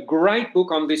 There is a great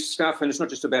book on this stuff, and it's not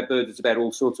just about birds, it's about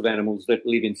all sorts of animals that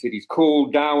live in cities,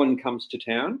 called Darwin Comes to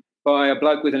Town, by a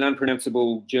bloke with an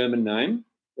unpronounceable German name.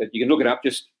 You can look it up,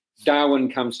 just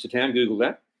Darwin Comes to Town, Google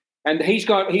that. And he's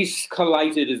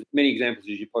collated as many examples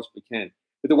as you possibly can.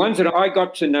 But the ones that I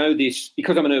got to know this,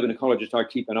 because I'm an urban ecologist, I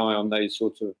keep an eye on those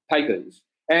sorts of papers.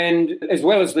 And as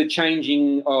well as the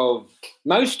changing of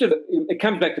most of it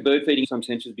comes back to bird feeding in some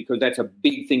senses, because that's a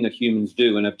big thing that humans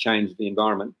do and have changed the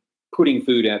environment, putting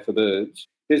food out for birds.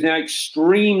 There's now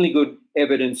extremely good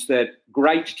evidence that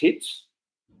great tits,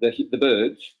 the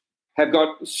birds, have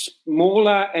got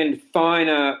smaller and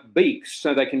finer beaks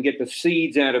so they can get the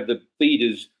seeds out of the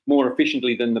feeders more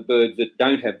efficiently than the birds that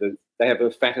don't have they have a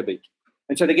fatter beak.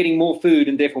 And so they're getting more food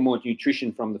and therefore more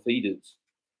nutrition from the feeders.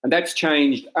 And that's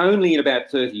changed only in about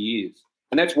 30 years.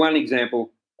 And that's one example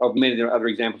of many other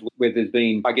examples where there's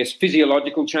been, I guess,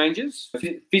 physiological changes,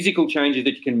 physical changes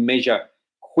that you can measure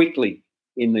quickly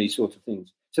in these sorts of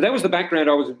things. So that was the background.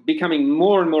 I was becoming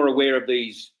more and more aware of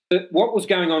what was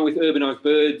going on with urbanised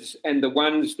birds and the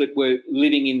ones that were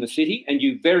living in the city. And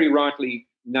you very rightly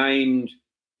named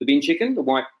the bin chicken, the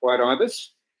white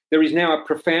ibis. There is now a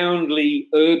profoundly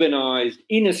urbanised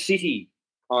inner city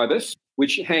ibis,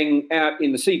 which hang out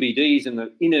in the CBDs and the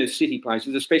inner city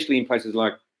places, especially in places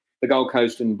like the Gold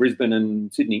Coast and Brisbane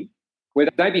and Sydney, where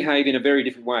they behave in a very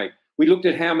different way. We looked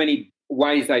at how many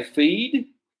ways they feed,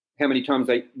 how many times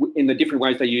in the different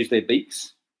ways they use their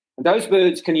beaks. And those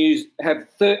birds can have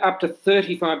up to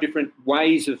 35 different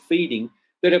ways of feeding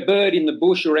that a bird in the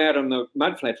bush or out on the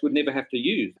mudflats would never have to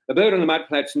use. A bird on the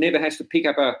mudflats never has to pick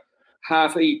up a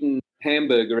half-eaten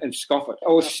hamburger and scoff it,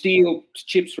 or steal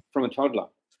chips from a toddler.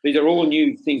 These are all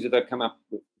new things that they've come up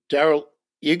with. Darryl,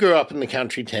 you grew up in the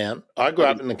country town. I grew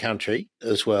up in the country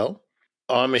as well.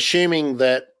 I'm assuming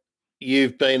that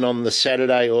you've been on the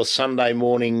Saturday or Sunday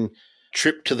morning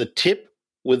trip to the tip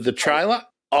with the trailer.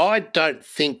 I don't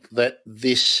think that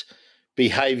this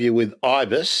behaviour with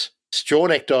ibis,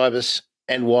 straw-necked ibis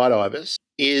and white ibis,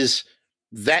 is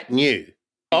that new.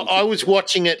 I was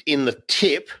watching it in the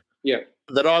tip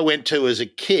that I went to as a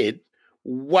kid,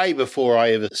 way before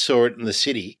I ever saw it in the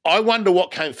city. I wonder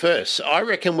what came first. I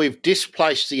reckon we've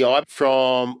displaced the ibis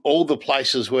from all the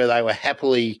places where they were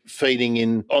happily feeding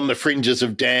in on the fringes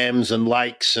of dams and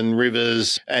lakes and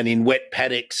rivers and in wet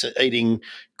paddocks, eating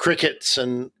crickets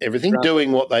and everything,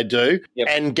 doing what they do,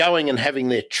 and going and having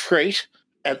their treat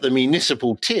at the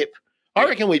municipal tip. I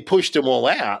reckon we pushed them all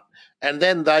out, and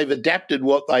then they've adapted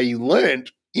what they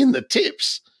learnt in the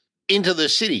tips into the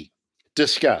city.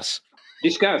 Discuss.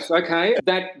 Okay.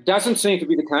 That doesn't seem to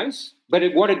be the case, but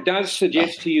what it does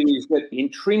suggest to you is that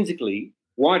intrinsically,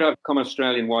 white-eyed, common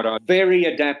Australian white-eyed, very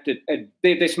adapted.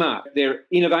 They're smart. They're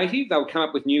innovative. They'll come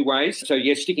up with new ways. So,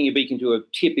 yes, sticking a beak into a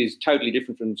tip is totally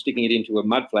different from sticking it into a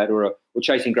mudflat or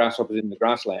chasing grasshoppers in the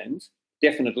grasslands,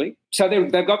 definitely. So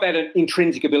they've got that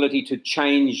intrinsic ability to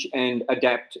change and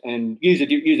adapt and use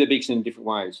their beaks in different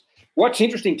ways. What's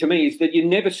interesting to me is that you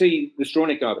never see the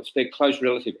straw-necked ibis, their close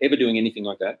relative, ever doing anything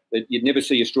like that. You'd never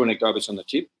see a straw-necked ibis on the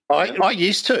tip. I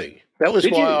used to. That was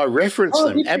why I referenced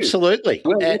them. Absolutely.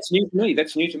 Well, that's new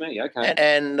to me. Okay.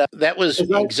 And that was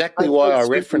exactly why I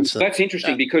referenced them. That's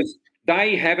interesting because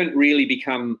they haven't really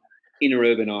become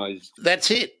inner-urbanised. That's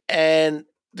it. And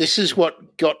this is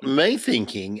what got me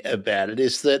thinking about it,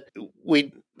 is that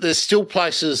there's still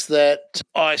places that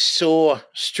I saw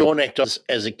straw-necked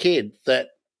as a kid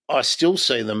that I still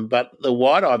see them, but the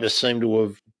white ibis seem to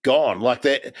have gone. Like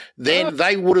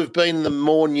they would have been the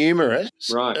more numerous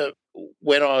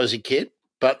when I was a kid,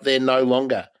 but they're no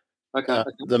longer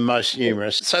the most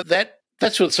numerous. So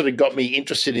that's what sort of got me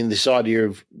interested in this idea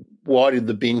of why did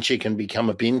the bin chicken become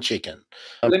a bin chicken?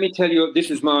 Let me tell you, this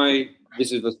is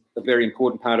a very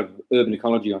important part of urban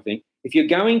ecology, I think. If you're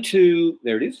going to,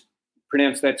 there it is,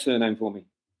 pronounce that surname for me.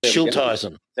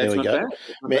 Schultheisen. There we go.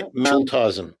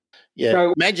 Schultheisen. Yeah,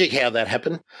 so, magic how that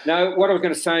happened. No, what I was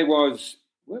going to say was,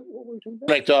 what were we talking about?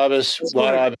 Black ibis,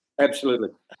 white ibis. Absolutely.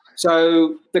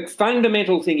 So the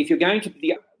fundamental thing, if you're going to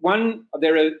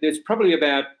there's probably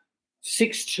about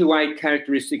 6 to 8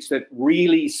 characteristics that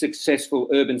really successful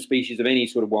urban species of any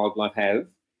sort of wildlife have,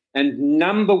 and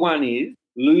number one is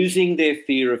losing their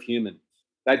fear of humans.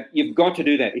 You've got to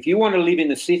do that. If you want to live in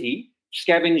the city,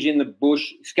 scavenge in the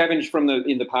bush, scavenge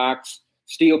in the parks,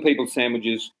 steal people's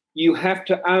sandwiches. You have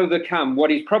to overcome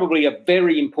what is probably a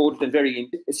very important and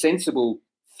very sensible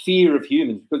fear of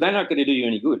humans, because they're not going to do you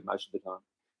any good most of the time.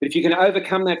 But if you can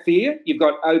overcome that fear, you've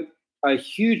got a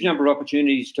huge number of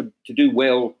opportunities to do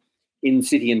well in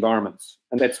city environments,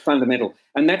 and that's fundamental.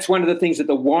 And that's one of the things that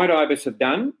the white ibis have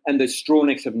done and the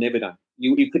straw-necks have never done.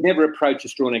 You could never approach a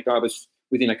straw-necked ibis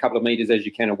within a couple of metres as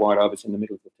you can a white ibis in the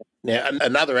middle of the town. Now,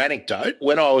 another anecdote,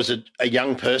 when I was a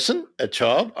young person, a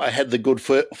child, I had the good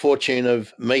fortune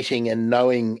of meeting and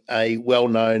knowing a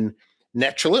well-known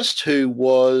naturalist who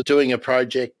was doing a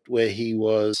project where he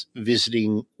was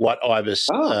visiting white ibis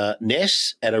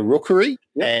nests at a rookery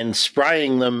and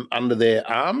spraying them under their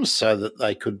arms so that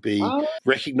they could be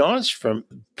recognised from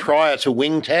prior to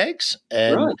wing tags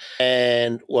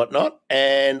and whatnot.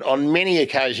 And on many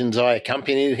occasions I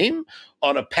accompanied him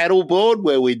on a paddle board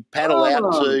where we'd paddle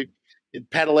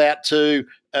out to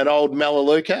an old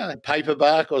Melaleuca,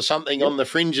 paperbark or something on the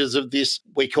fringes of this.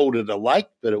 We called it a lake,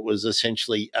 but it was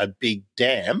essentially a big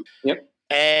dam.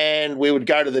 And we would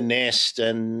go to the nest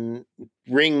and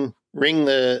ring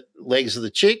the legs of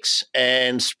the chicks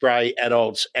and spray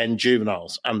adults and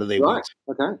juveniles under their wings.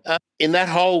 In that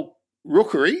whole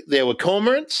rookery, there were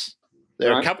cormorants.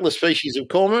 There were a couple of species of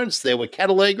cormorants. There were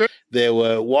cattle egrets. There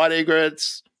were white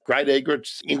egrets, great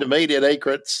egrets, intermediate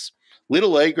egrets,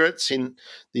 little egrets in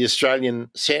the Australian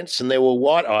sense, and there were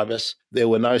white ibis. There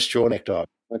were no straw-necked ibis.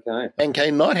 And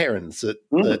keen night herons that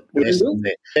nested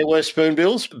there. There were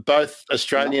spoonbills, both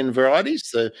Australian varieties,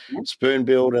 the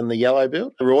spoon-billed and the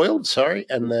yellow-billed, roiled,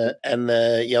 and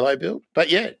the yellow-billed.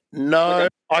 But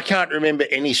I can't remember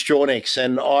any straw-necks,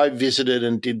 and I visited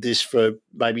and did this for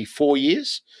maybe 4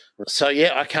 years. So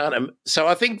I can't. So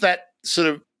I think that sort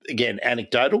of, again,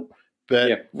 anecdotal,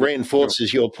 but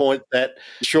reinforces your point that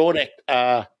straw-necked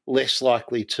are less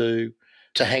likely to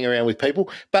hang around with people.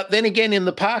 But then again, in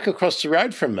the park across the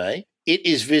road from me, it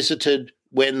is visited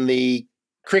when the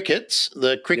cricket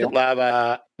larvae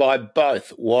are by both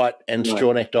white and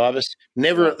straw-necked ibis,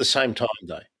 never at the same time,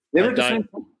 though. Never at the same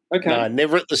time? Okay. No,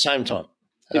 never at the same time.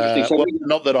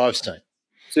 Not that I've seen.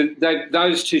 So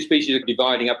those two species are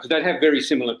dividing up because they have very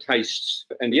similar tastes.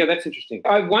 And, that's interesting.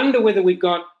 I wonder whether we've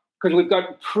got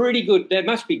pretty good, that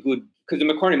must be good, because the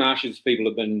Macquarie Marshes people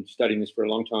have been studying this for a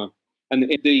long time. And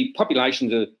the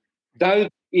populations are,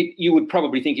 you would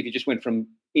probably think if you just went from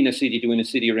inner city to inner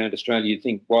city around Australia, you'd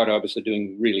think white ibis are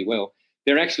doing really well.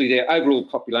 their overall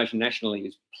population nationally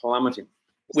is plummeting.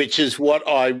 Which is what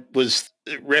I was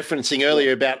referencing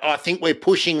earlier about, I think we're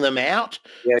pushing them out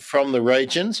from the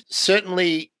regions.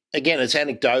 Certainly, again, it's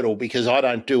anecdotal because I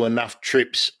don't do enough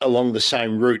trips along the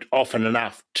same route often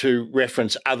enough to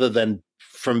reference other than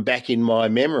from back in my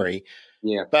memory.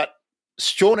 Yeah. But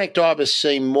straw-necked ibis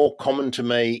seem more common to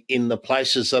me in the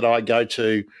places that I go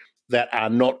to that are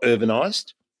not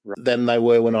urbanised than they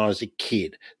were when I was a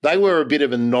kid. They were a bit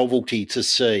of a novelty to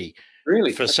see.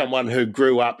 Really? For someone who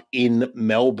grew up in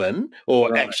Melbourne,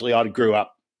 or actually I grew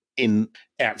up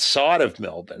outside of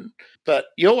Melbourne, but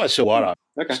you always saw white ibis.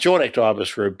 Okay. Straw-necked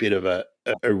ibis were a bit of a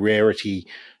rarity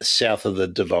south of the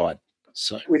divide.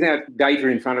 So, without data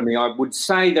in front of me, I would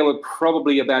say there were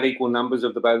probably about equal numbers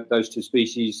of those two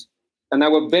species, and they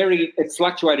were it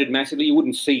fluctuated massively. You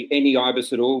wouldn't see any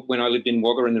ibis at all when I lived in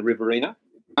Wagga in the Riverina.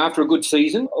 After a good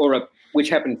season, which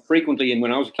happened frequently, and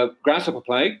when I was a grasshopper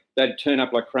plague, they'd turn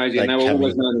up like crazy, and they were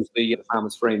always known as the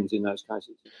farmer's friends in those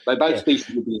cases. They both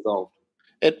species would be involved.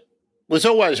 It was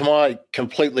always my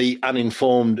completely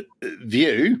uninformed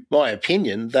view, my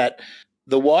opinion, that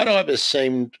the white ibis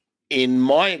seemed, in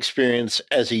my experience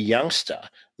as a youngster,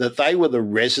 that they were the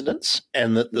residents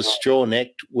and that the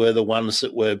straw-necked were the ones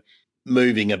that were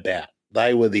moving about.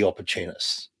 They were the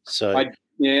opportunists. So.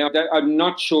 I'm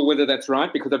not sure whether that's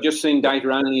right because I've just seen data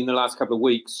only in the last couple of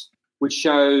weeks, which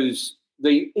shows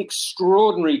the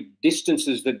extraordinary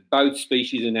distances that both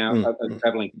species are now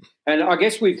travelling. And I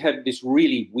guess we've had this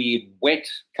really weird, wet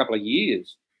couple of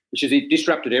years, which has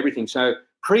disrupted everything. So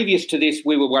previous to this,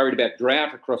 we were worried about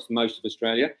drought across most of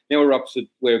Australia. Now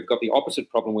we've got the opposite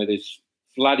problem where there's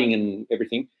flooding and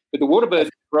everything. But the waterbirds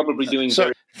are probably doing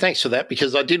Thanks for that,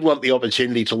 because I did want the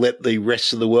opportunity to let the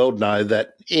rest of the world know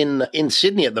that in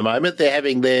Sydney at the moment, they're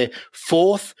having their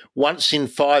 4th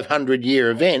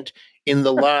once-in-500-year event in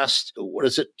the last,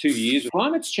 2 years.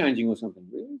 Climate's changing or something,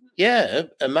 really? Yeah,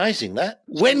 amazing that.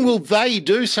 When will they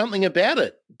do something about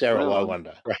it, Darryl, I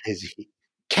wonder? Crazy.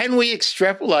 Can we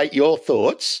extrapolate your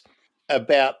thoughts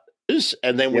about this?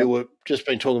 And then we were just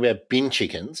been talking about bin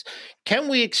chickens. Can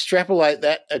we extrapolate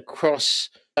that across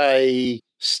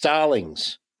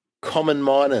starlings, common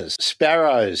miners,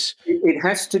 sparrows? It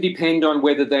has to depend on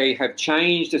whether they have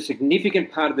changed a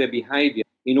significant part of their behaviour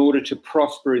in order to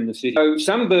prosper in the city. So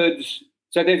some birds,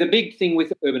 there's a big thing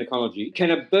with urban ecology. Can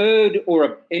a bird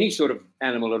or any sort of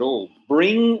animal at all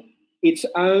bring its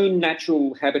own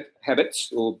natural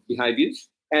habits or behaviours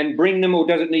and bring them, or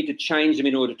does it need to change them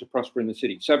in order to prosper in the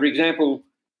city? So, for example,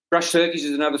 brush turkeys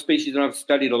is another species that I've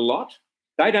studied a lot.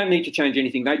 They don't need to change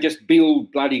anything. They just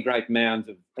build bloody great mounds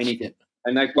of anything.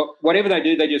 And whatever they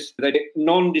do, they're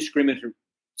non-discriminatory.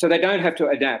 So they don't have to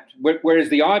adapt. Whereas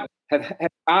the ibis have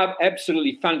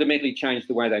absolutely fundamentally changed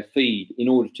the way they feed in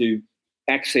order to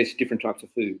access different types of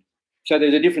food. So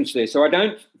there's a difference there. So I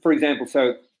don't, for example,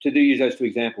 to use those two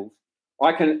examples,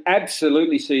 I can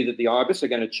absolutely see that the ibis are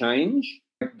going to change.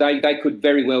 They could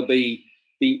very well be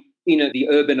the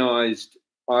urbanised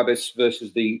ibis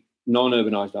versus the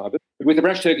non-urbanised ibis. But with the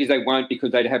brush turkeys, they won't,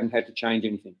 because they haven't had to change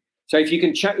anything. So if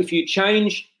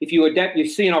you adapt, you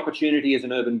see an opportunity as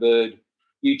an urban bird,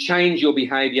 you change your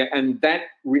behaviour, and that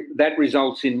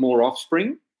results in more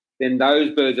offspring, then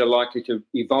those birds are likely to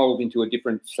evolve into a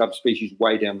different subspecies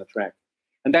way down the track.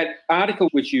 And that article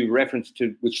which you referenced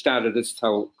to, which started this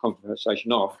whole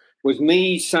conversation off, was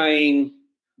me saying,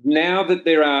 now that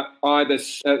there are now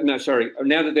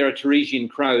that there are Teresian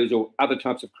crows or other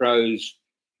types of crows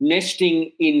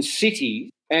nesting in cities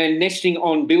and nesting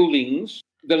on buildings,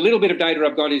 the little bit of data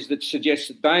I've got is that suggests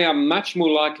that they are much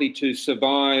more likely to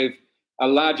survive a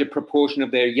larger proportion of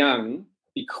their young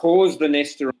because the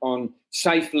nests are on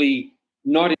safely,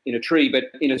 not in a tree, but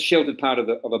in a sheltered part of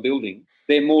a building.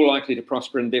 They're more likely to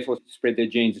prosper and therefore spread their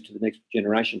genes to the next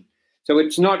generation. So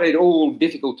it's not at all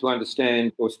difficult to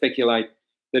understand or speculate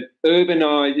that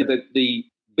the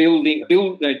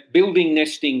building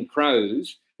nesting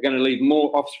crows are going to leave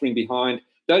more offspring behind.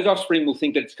 Those offspring will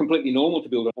think that it's completely normal to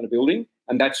build on a building,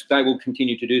 and they will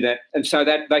continue to do that. And so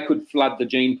that they could flood the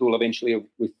gene pool eventually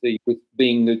with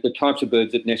being the types of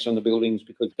birds that nest on the buildings,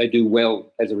 because they do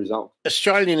well as a result.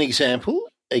 Australian example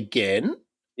again.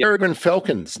 Peregrine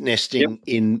falcons nesting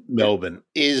in Melbourne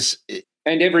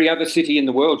and every other city in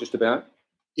the world, just about.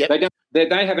 Yep.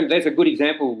 They haven't. There's a good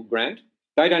example, Grant.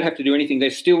 They don't have to do anything. They're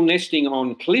still nesting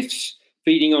on cliffs,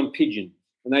 feeding on pigeons,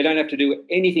 and they don't have to do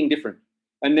anything different.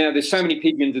 And now there's so many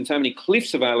pigeons and so many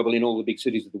cliffs available in all the big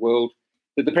cities of the world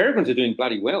that the peregrines are doing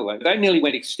bloody well. They nearly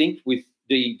went extinct with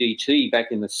DDT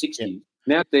back in the 60s. Yep.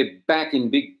 Now they're back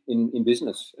in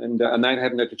business, and they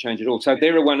haven't had to change at all. So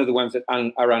they're one of the ones that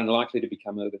are unlikely to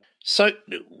become urban. So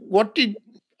what did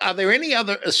Are there any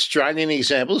other Australian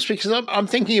examples? Because I'm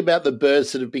thinking about the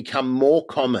birds that have become more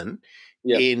common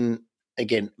in,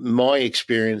 again, my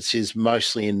experience is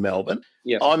mostly in Melbourne.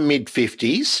 I'm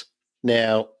mid-50s.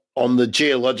 Now, on the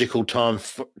geological time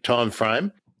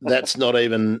frame, that's not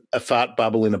even a fart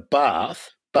bubble in a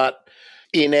bath. But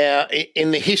in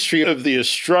the history of the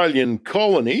Australian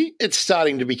colony, it's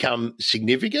starting to become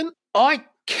significant.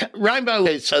 Rainbow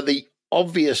lights are the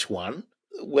obvious one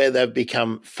where they've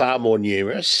become far more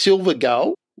numerous. Silver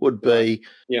gull would be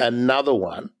another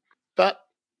one. But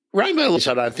rainbow lights,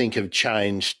 I don't think, have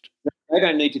changed. They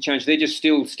don't need to change. They're just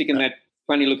still sticking that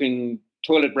funny-looking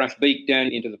toilet brush beak down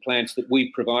into the plants that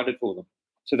we've provided for them.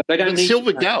 So they don't need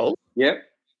silver gull. Yeah,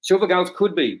 silver gulls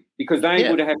could be, because they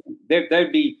would have.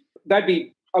 They'd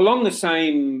be along the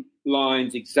same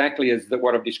lines exactly as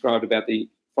what I've described about the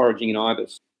foraging in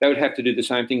ibis. They would have to do the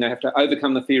same thing. They have to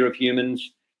overcome the fear of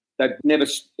humans. They've never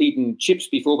eaten chips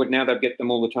before, but now they get them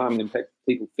all the time. And in fact,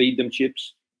 people feed them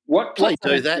chips. Please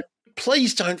do that.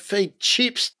 Please don't feed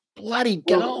chips. Bloody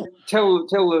gull. Tell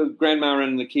the grandma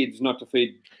and the kids not to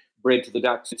feed bread to the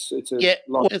ducks. It's it's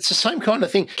the same kind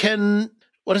of thing.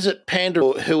 What is it, Panda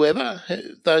or whoever,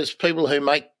 those people who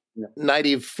make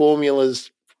native formulas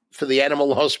for the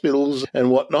animal hospitals and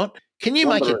whatnot, can you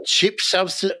make a chip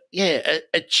substitute? Yeah,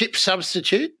 a chip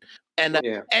substitute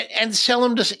and sell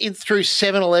them through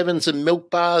 7-Elevens and milk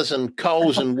bars and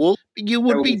Coles and Wool. You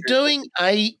would be doing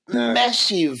a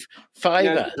massive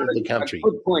favour to the country.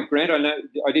 Good point, Grant. I know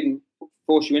I didn't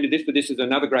force you into this, but this is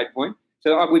another great point.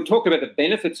 So we've talked about the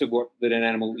benefits of that an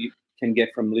animal can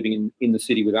get from living in the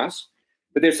city with us,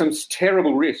 but there's some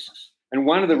terrible risks. And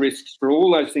one of the risks for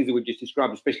all those things that we've just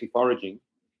described, especially foraging,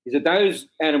 is that those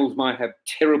animals might have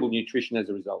terrible nutrition as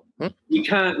a result. You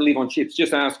can't live on chips.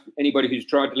 Just ask anybody who's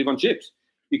tried to live on chips.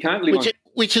 You can't live on chips.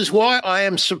 Which is why I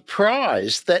am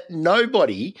surprised that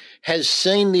nobody has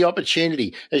seen the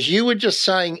opportunity. As you were just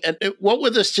saying, what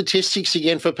were the statistics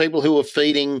again for people who are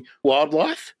feeding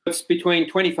wildlife? It's between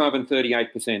 25 and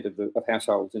 38% of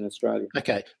households in Australia.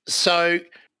 Okay. So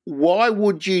why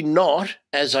would you not,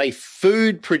 as a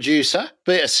food producer,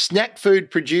 be a snack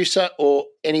food producer or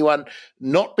anyone,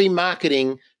 not be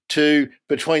marketing to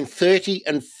between 30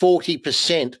 and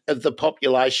 40% of the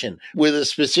population with a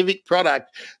specific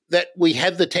product that we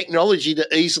have the technology to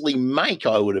easily make,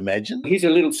 I would imagine? Here's a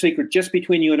little secret just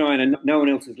between you and I, and no one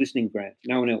else is listening, Grant.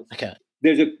 No one else. Okay.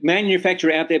 There's a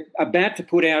manufacturer out there about to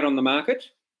put out on the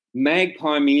market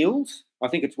magpie meals. I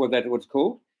think it's what it's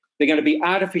called. They're going to be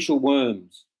artificial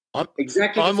worms. I'm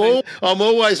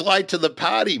always late to the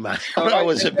party, mate. I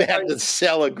was about to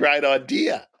sell a great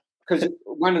idea. Because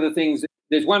one of the things,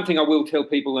 there's one thing I will tell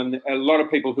people, and a lot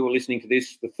of people who are listening to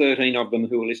this, the 13 of them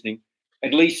who are listening,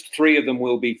 at least 3 of them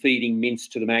will be feeding mince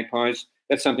to the magpies.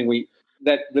 That's something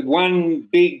the one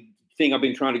big thing I've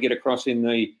been trying to get across in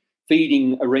the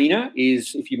feeding arena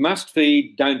is if you must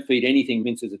feed, don't feed anything.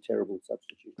 Mince is a terrible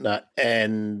substitute. No,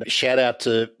 and shout out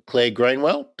to Claire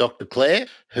Greenwell, Dr. Claire,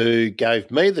 who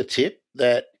gave me the tip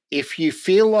that if you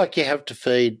feel like you have to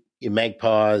feed your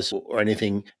magpies or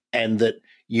anything, and that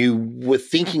you were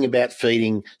thinking about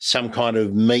feeding some kind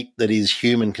of meat that is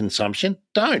human consumption,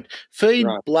 don't. Feed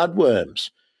bloodworms.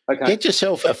 Okay. Get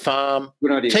yourself a farm.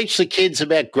 Good idea. Teach the kids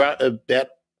about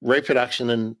reproduction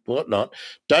and whatnot.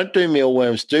 Don't do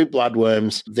mealworms, do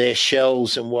bloodworms. Their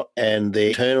shells and their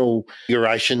internal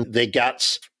duration, their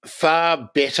guts, far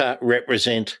better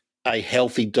represent a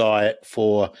healthy diet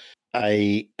for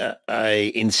a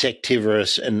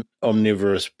insectivorous and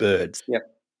omnivorous birds. Yep.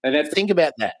 And think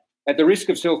about that. At the risk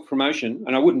of self-promotion,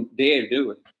 and I wouldn't dare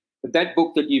do it, but that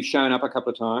book that you've shown up a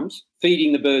couple of times,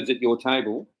 Feeding the Birds at Your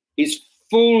Table, is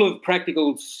full of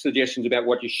practical suggestions about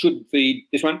what you should feed.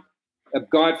 This one, A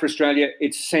Guide for Australia,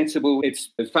 it's sensible.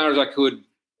 It's, as far as I could,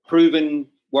 proven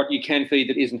what you can feed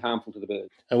that isn't harmful to the birds.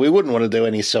 And we wouldn't want to do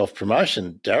any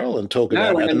self-promotion, Darryl, and talk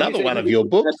about another one of your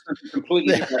books. That's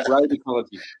completely different road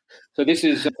ecology. So this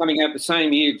is coming out the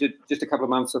same year, just a couple of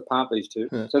months apart, these two.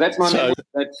 So that's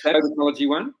that's road ecology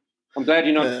one. I'm glad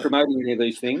you're not promoting any of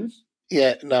these things.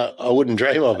 Yeah, no, I wouldn't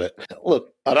dream of it.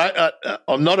 Look,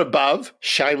 I'm not above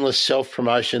shameless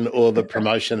self-promotion or the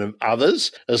promotion of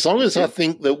others, as long as I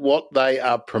think that what they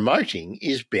are promoting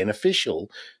is beneficial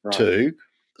to.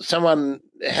 Someone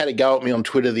had a go at me on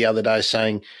Twitter the other day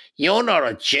saying, "You're not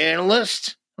a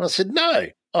journalist." And I said, "No,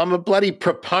 I'm a bloody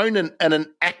proponent and an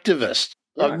activist.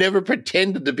 I've never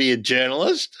pretended to be a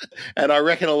journalist, and I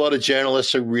reckon a lot of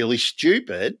journalists are really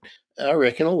stupid. I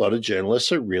reckon a lot of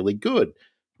journalists are really good.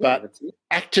 But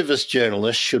activist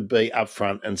journalists should be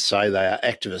upfront and say they are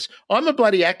activists. I'm a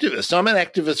bloody activist. I'm an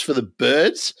activist for the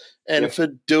birds and for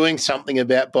doing something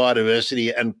about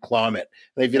biodiversity and climate.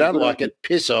 And if you don't like it,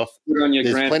 piss off.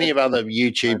 There's plenty of other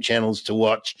YouTube channels to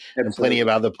watch and plenty of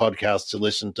other podcasts to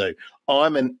listen to.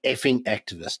 I'm an effing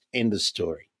activist. End of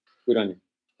story. Good on you.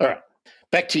 All right.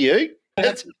 Back to you.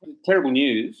 That's terrible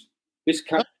news.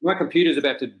 My computer's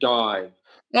about to die.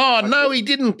 Oh, no, he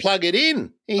didn't plug it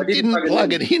in. He didn't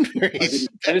plug it in.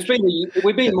 And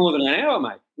we've been more than an hour,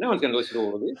 mate. No one's going to listen to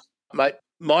all of this. Mate,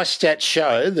 my stats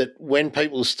show that when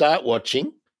people start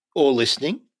watching or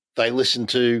listening, they listen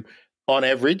to, on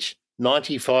average,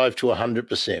 95 to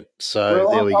 100%. So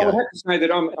there we go. I would have to say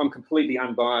that I'm completely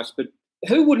unbiased, but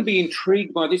who wouldn't be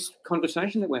intrigued by this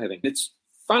conversation that we're having? It's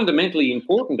fundamentally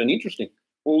important and interesting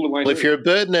all the way through. If you're a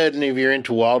bird nerd and if you're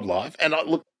into wildlife, and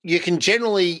look, you can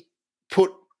generally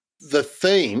put the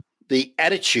theme, the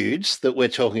attitudes that we're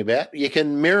talking about, you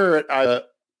can mirror it over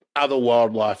other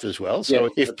wildlife as well. So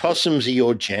if possums are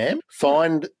your jam,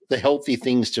 find the healthy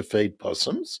things to feed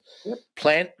possums,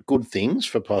 plant good things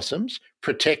for possums,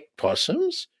 protect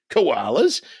possums,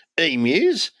 koalas,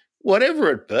 emus,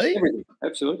 whatever it be. Everything.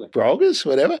 Absolutely. Broggers,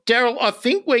 whatever. Darryl, I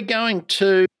think we're going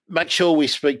to make sure we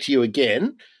speak to you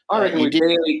again. I reckon we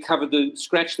barely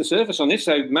scratched the surface on this.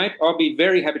 So, mate, I'll be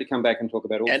very happy to come back and talk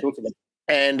about all sorts of it.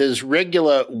 And as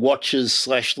regular watchers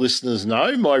 / listeners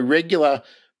know, my regular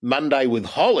Monday with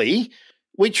Holly,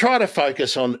 we try to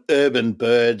focus on urban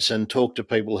birds and talk to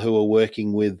people who are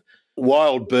working with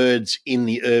wild birds in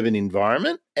the urban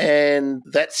environment. And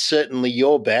that's certainly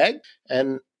your bag.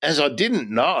 And as I didn't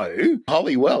know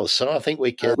Holly well, so I think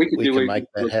we can make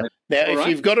that happen. Now, if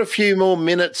you've got a few more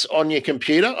minutes on your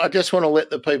computer, I just want to let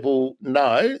the people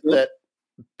know that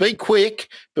be quick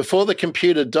before the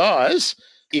computer dies.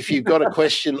 If you've got a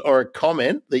question or a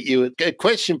comment a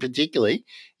question particularly,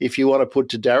 if you want to put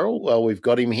to Darryl, well, we've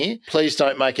got him here. Please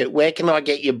don't make it, where can I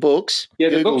get your books? Yeah,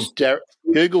 Google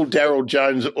Darryl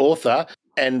Jones author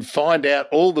and find out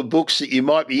all the books that you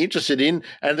might be interested in,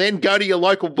 and then go to your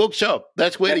local bookshop.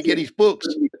 That's where to get his books.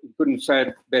 You couldn't say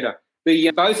it better.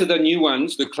 Both of the new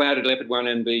ones, the clouded leopard one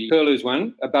and the curlews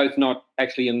one, are both not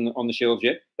actually on the shelves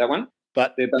yet, that one.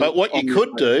 But what you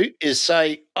could do is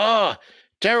say,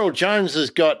 Darryl Jones has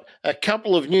got a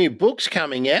couple of new books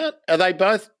coming out. Are they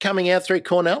both coming out through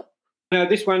Cornell? No,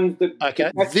 this one.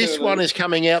 This one is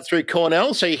coming out through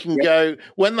Cornell, so you can go,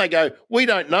 when they go, we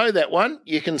don't know that one,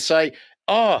 you can say,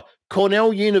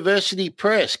 Cornell University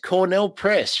Press, Cornell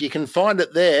Press. You can find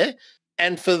it there.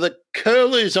 And for the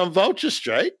curlews on Vulture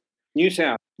Street,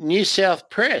 New South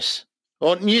Press.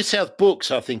 Or New South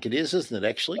Books, I think it is, isn't it,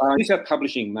 actually? New South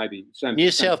Publishing, maybe.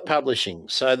 South Publishing.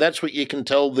 So that's what you can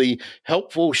tell the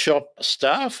helpful shop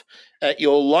staff at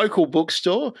your local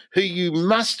bookstore, who you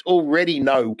must already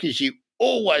know because you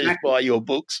always buy your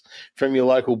books from your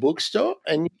local bookstore,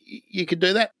 and you can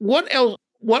do that. What else?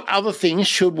 What other things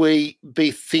should we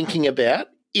be thinking about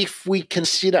if we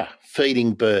consider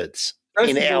feeding birds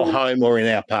in our home or in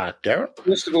our park, Darryl?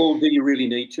 First of all, do you really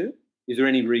need to? Is there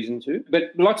any reason to? But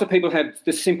lots of people have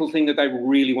the simple thing that they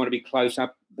really want to be close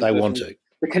up. They want to.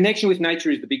 The connection with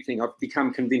nature is the big thing. I've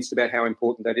become convinced about how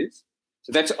important that is.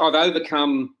 So I've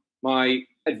overcome my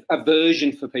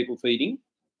aversion for people feeding,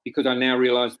 because I now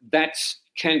realise that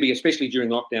can be, especially during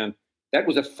lockdown, that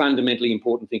was a fundamentally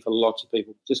important thing for lots of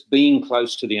people, just being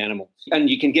close to the animals. And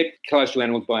you can get close to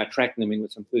animals by attracting them in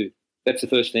with some food. That's the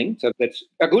first thing. So that's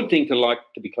a good thing to like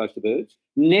to be close to birds.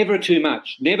 Never too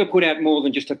much. Never put out more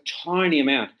than just a tiny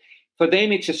amount. For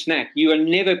them, it's a snack. You are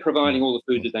never providing all the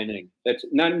food that they need. That's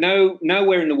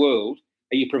nowhere in the world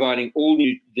are you providing all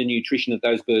the nutrition that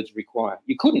those birds require.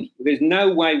 You couldn't. There's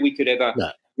no way we could ever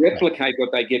replicate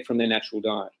what they get from their natural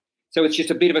diet. So it's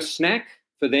just a bit of a snack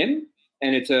for them,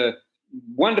 and it's a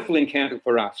wonderful encounter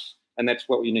for us, and that's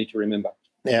what you need to remember.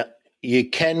 Now, you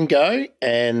can go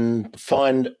and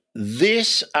find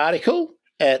this article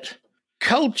at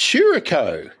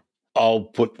Culturico. I'll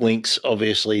put links,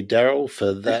 obviously, Darryl,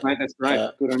 for that. That's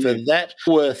great. Good on for you. that,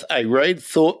 worth a read,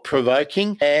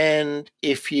 thought-provoking. And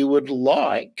if you would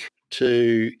like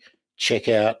to check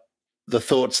out the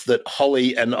thoughts that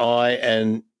Holly and I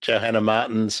and Johanna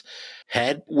Martins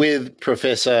had with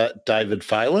Professor David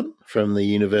Phelan from the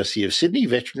University of Sydney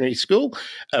Veterinary School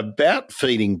about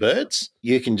feeding birds,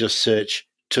 you can just search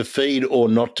 "to feed or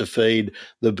not to feed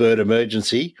the bird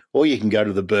emergency," or you can go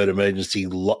to the bird emergency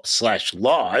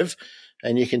 /live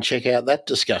and you can check out that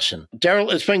discussion.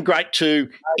 Darryl, it's been great to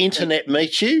internet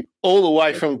meet you all the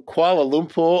way from Kuala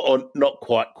Lumpur, or not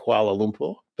quite Kuala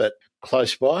Lumpur, but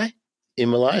close by in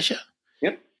Malaysia.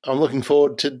 Yep. I'm looking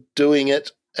forward to doing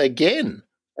it again.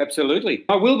 Absolutely.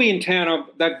 I will be in town.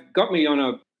 They've got me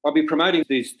on I'll be promoting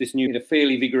this new in a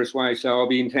fairly vigorous way, so I'll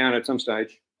be in town at some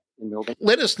stage. in Melbourne.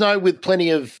 Let us know with plenty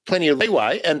of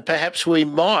leeway, and perhaps we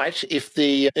might, if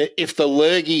the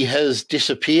lurgy has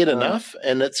disappeared enough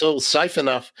and it's all safe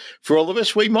enough for all of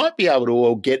us, we might be able to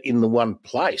all get in the one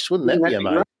place. Wouldn't that be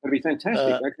amazing? That'd be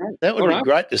fantastic. Okay. That would be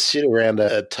great to sit around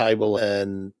a table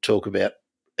and talk about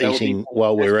eating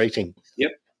while we're eating.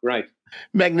 Yep, great.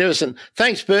 Magnificent.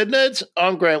 Thanks, Bird Nerds.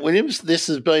 I'm Grant Williams. This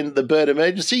has been The Bird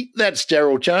Emergency. That's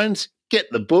Darryl Jones. Get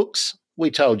the books.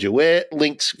 We told you where.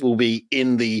 Links will be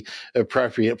in the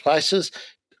appropriate places.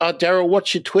 Darryl,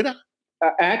 what's your Twitter?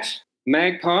 At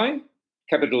Magpie,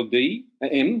 capital D,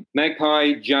 M,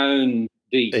 Magpie Joan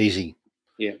D. Easy.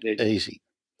 Yeah. Easy.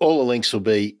 All the links will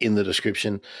be in the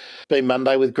description. Be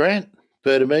Monday with Grant,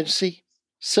 Bird Emergency.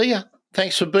 See ya.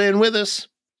 Thanks for being with us.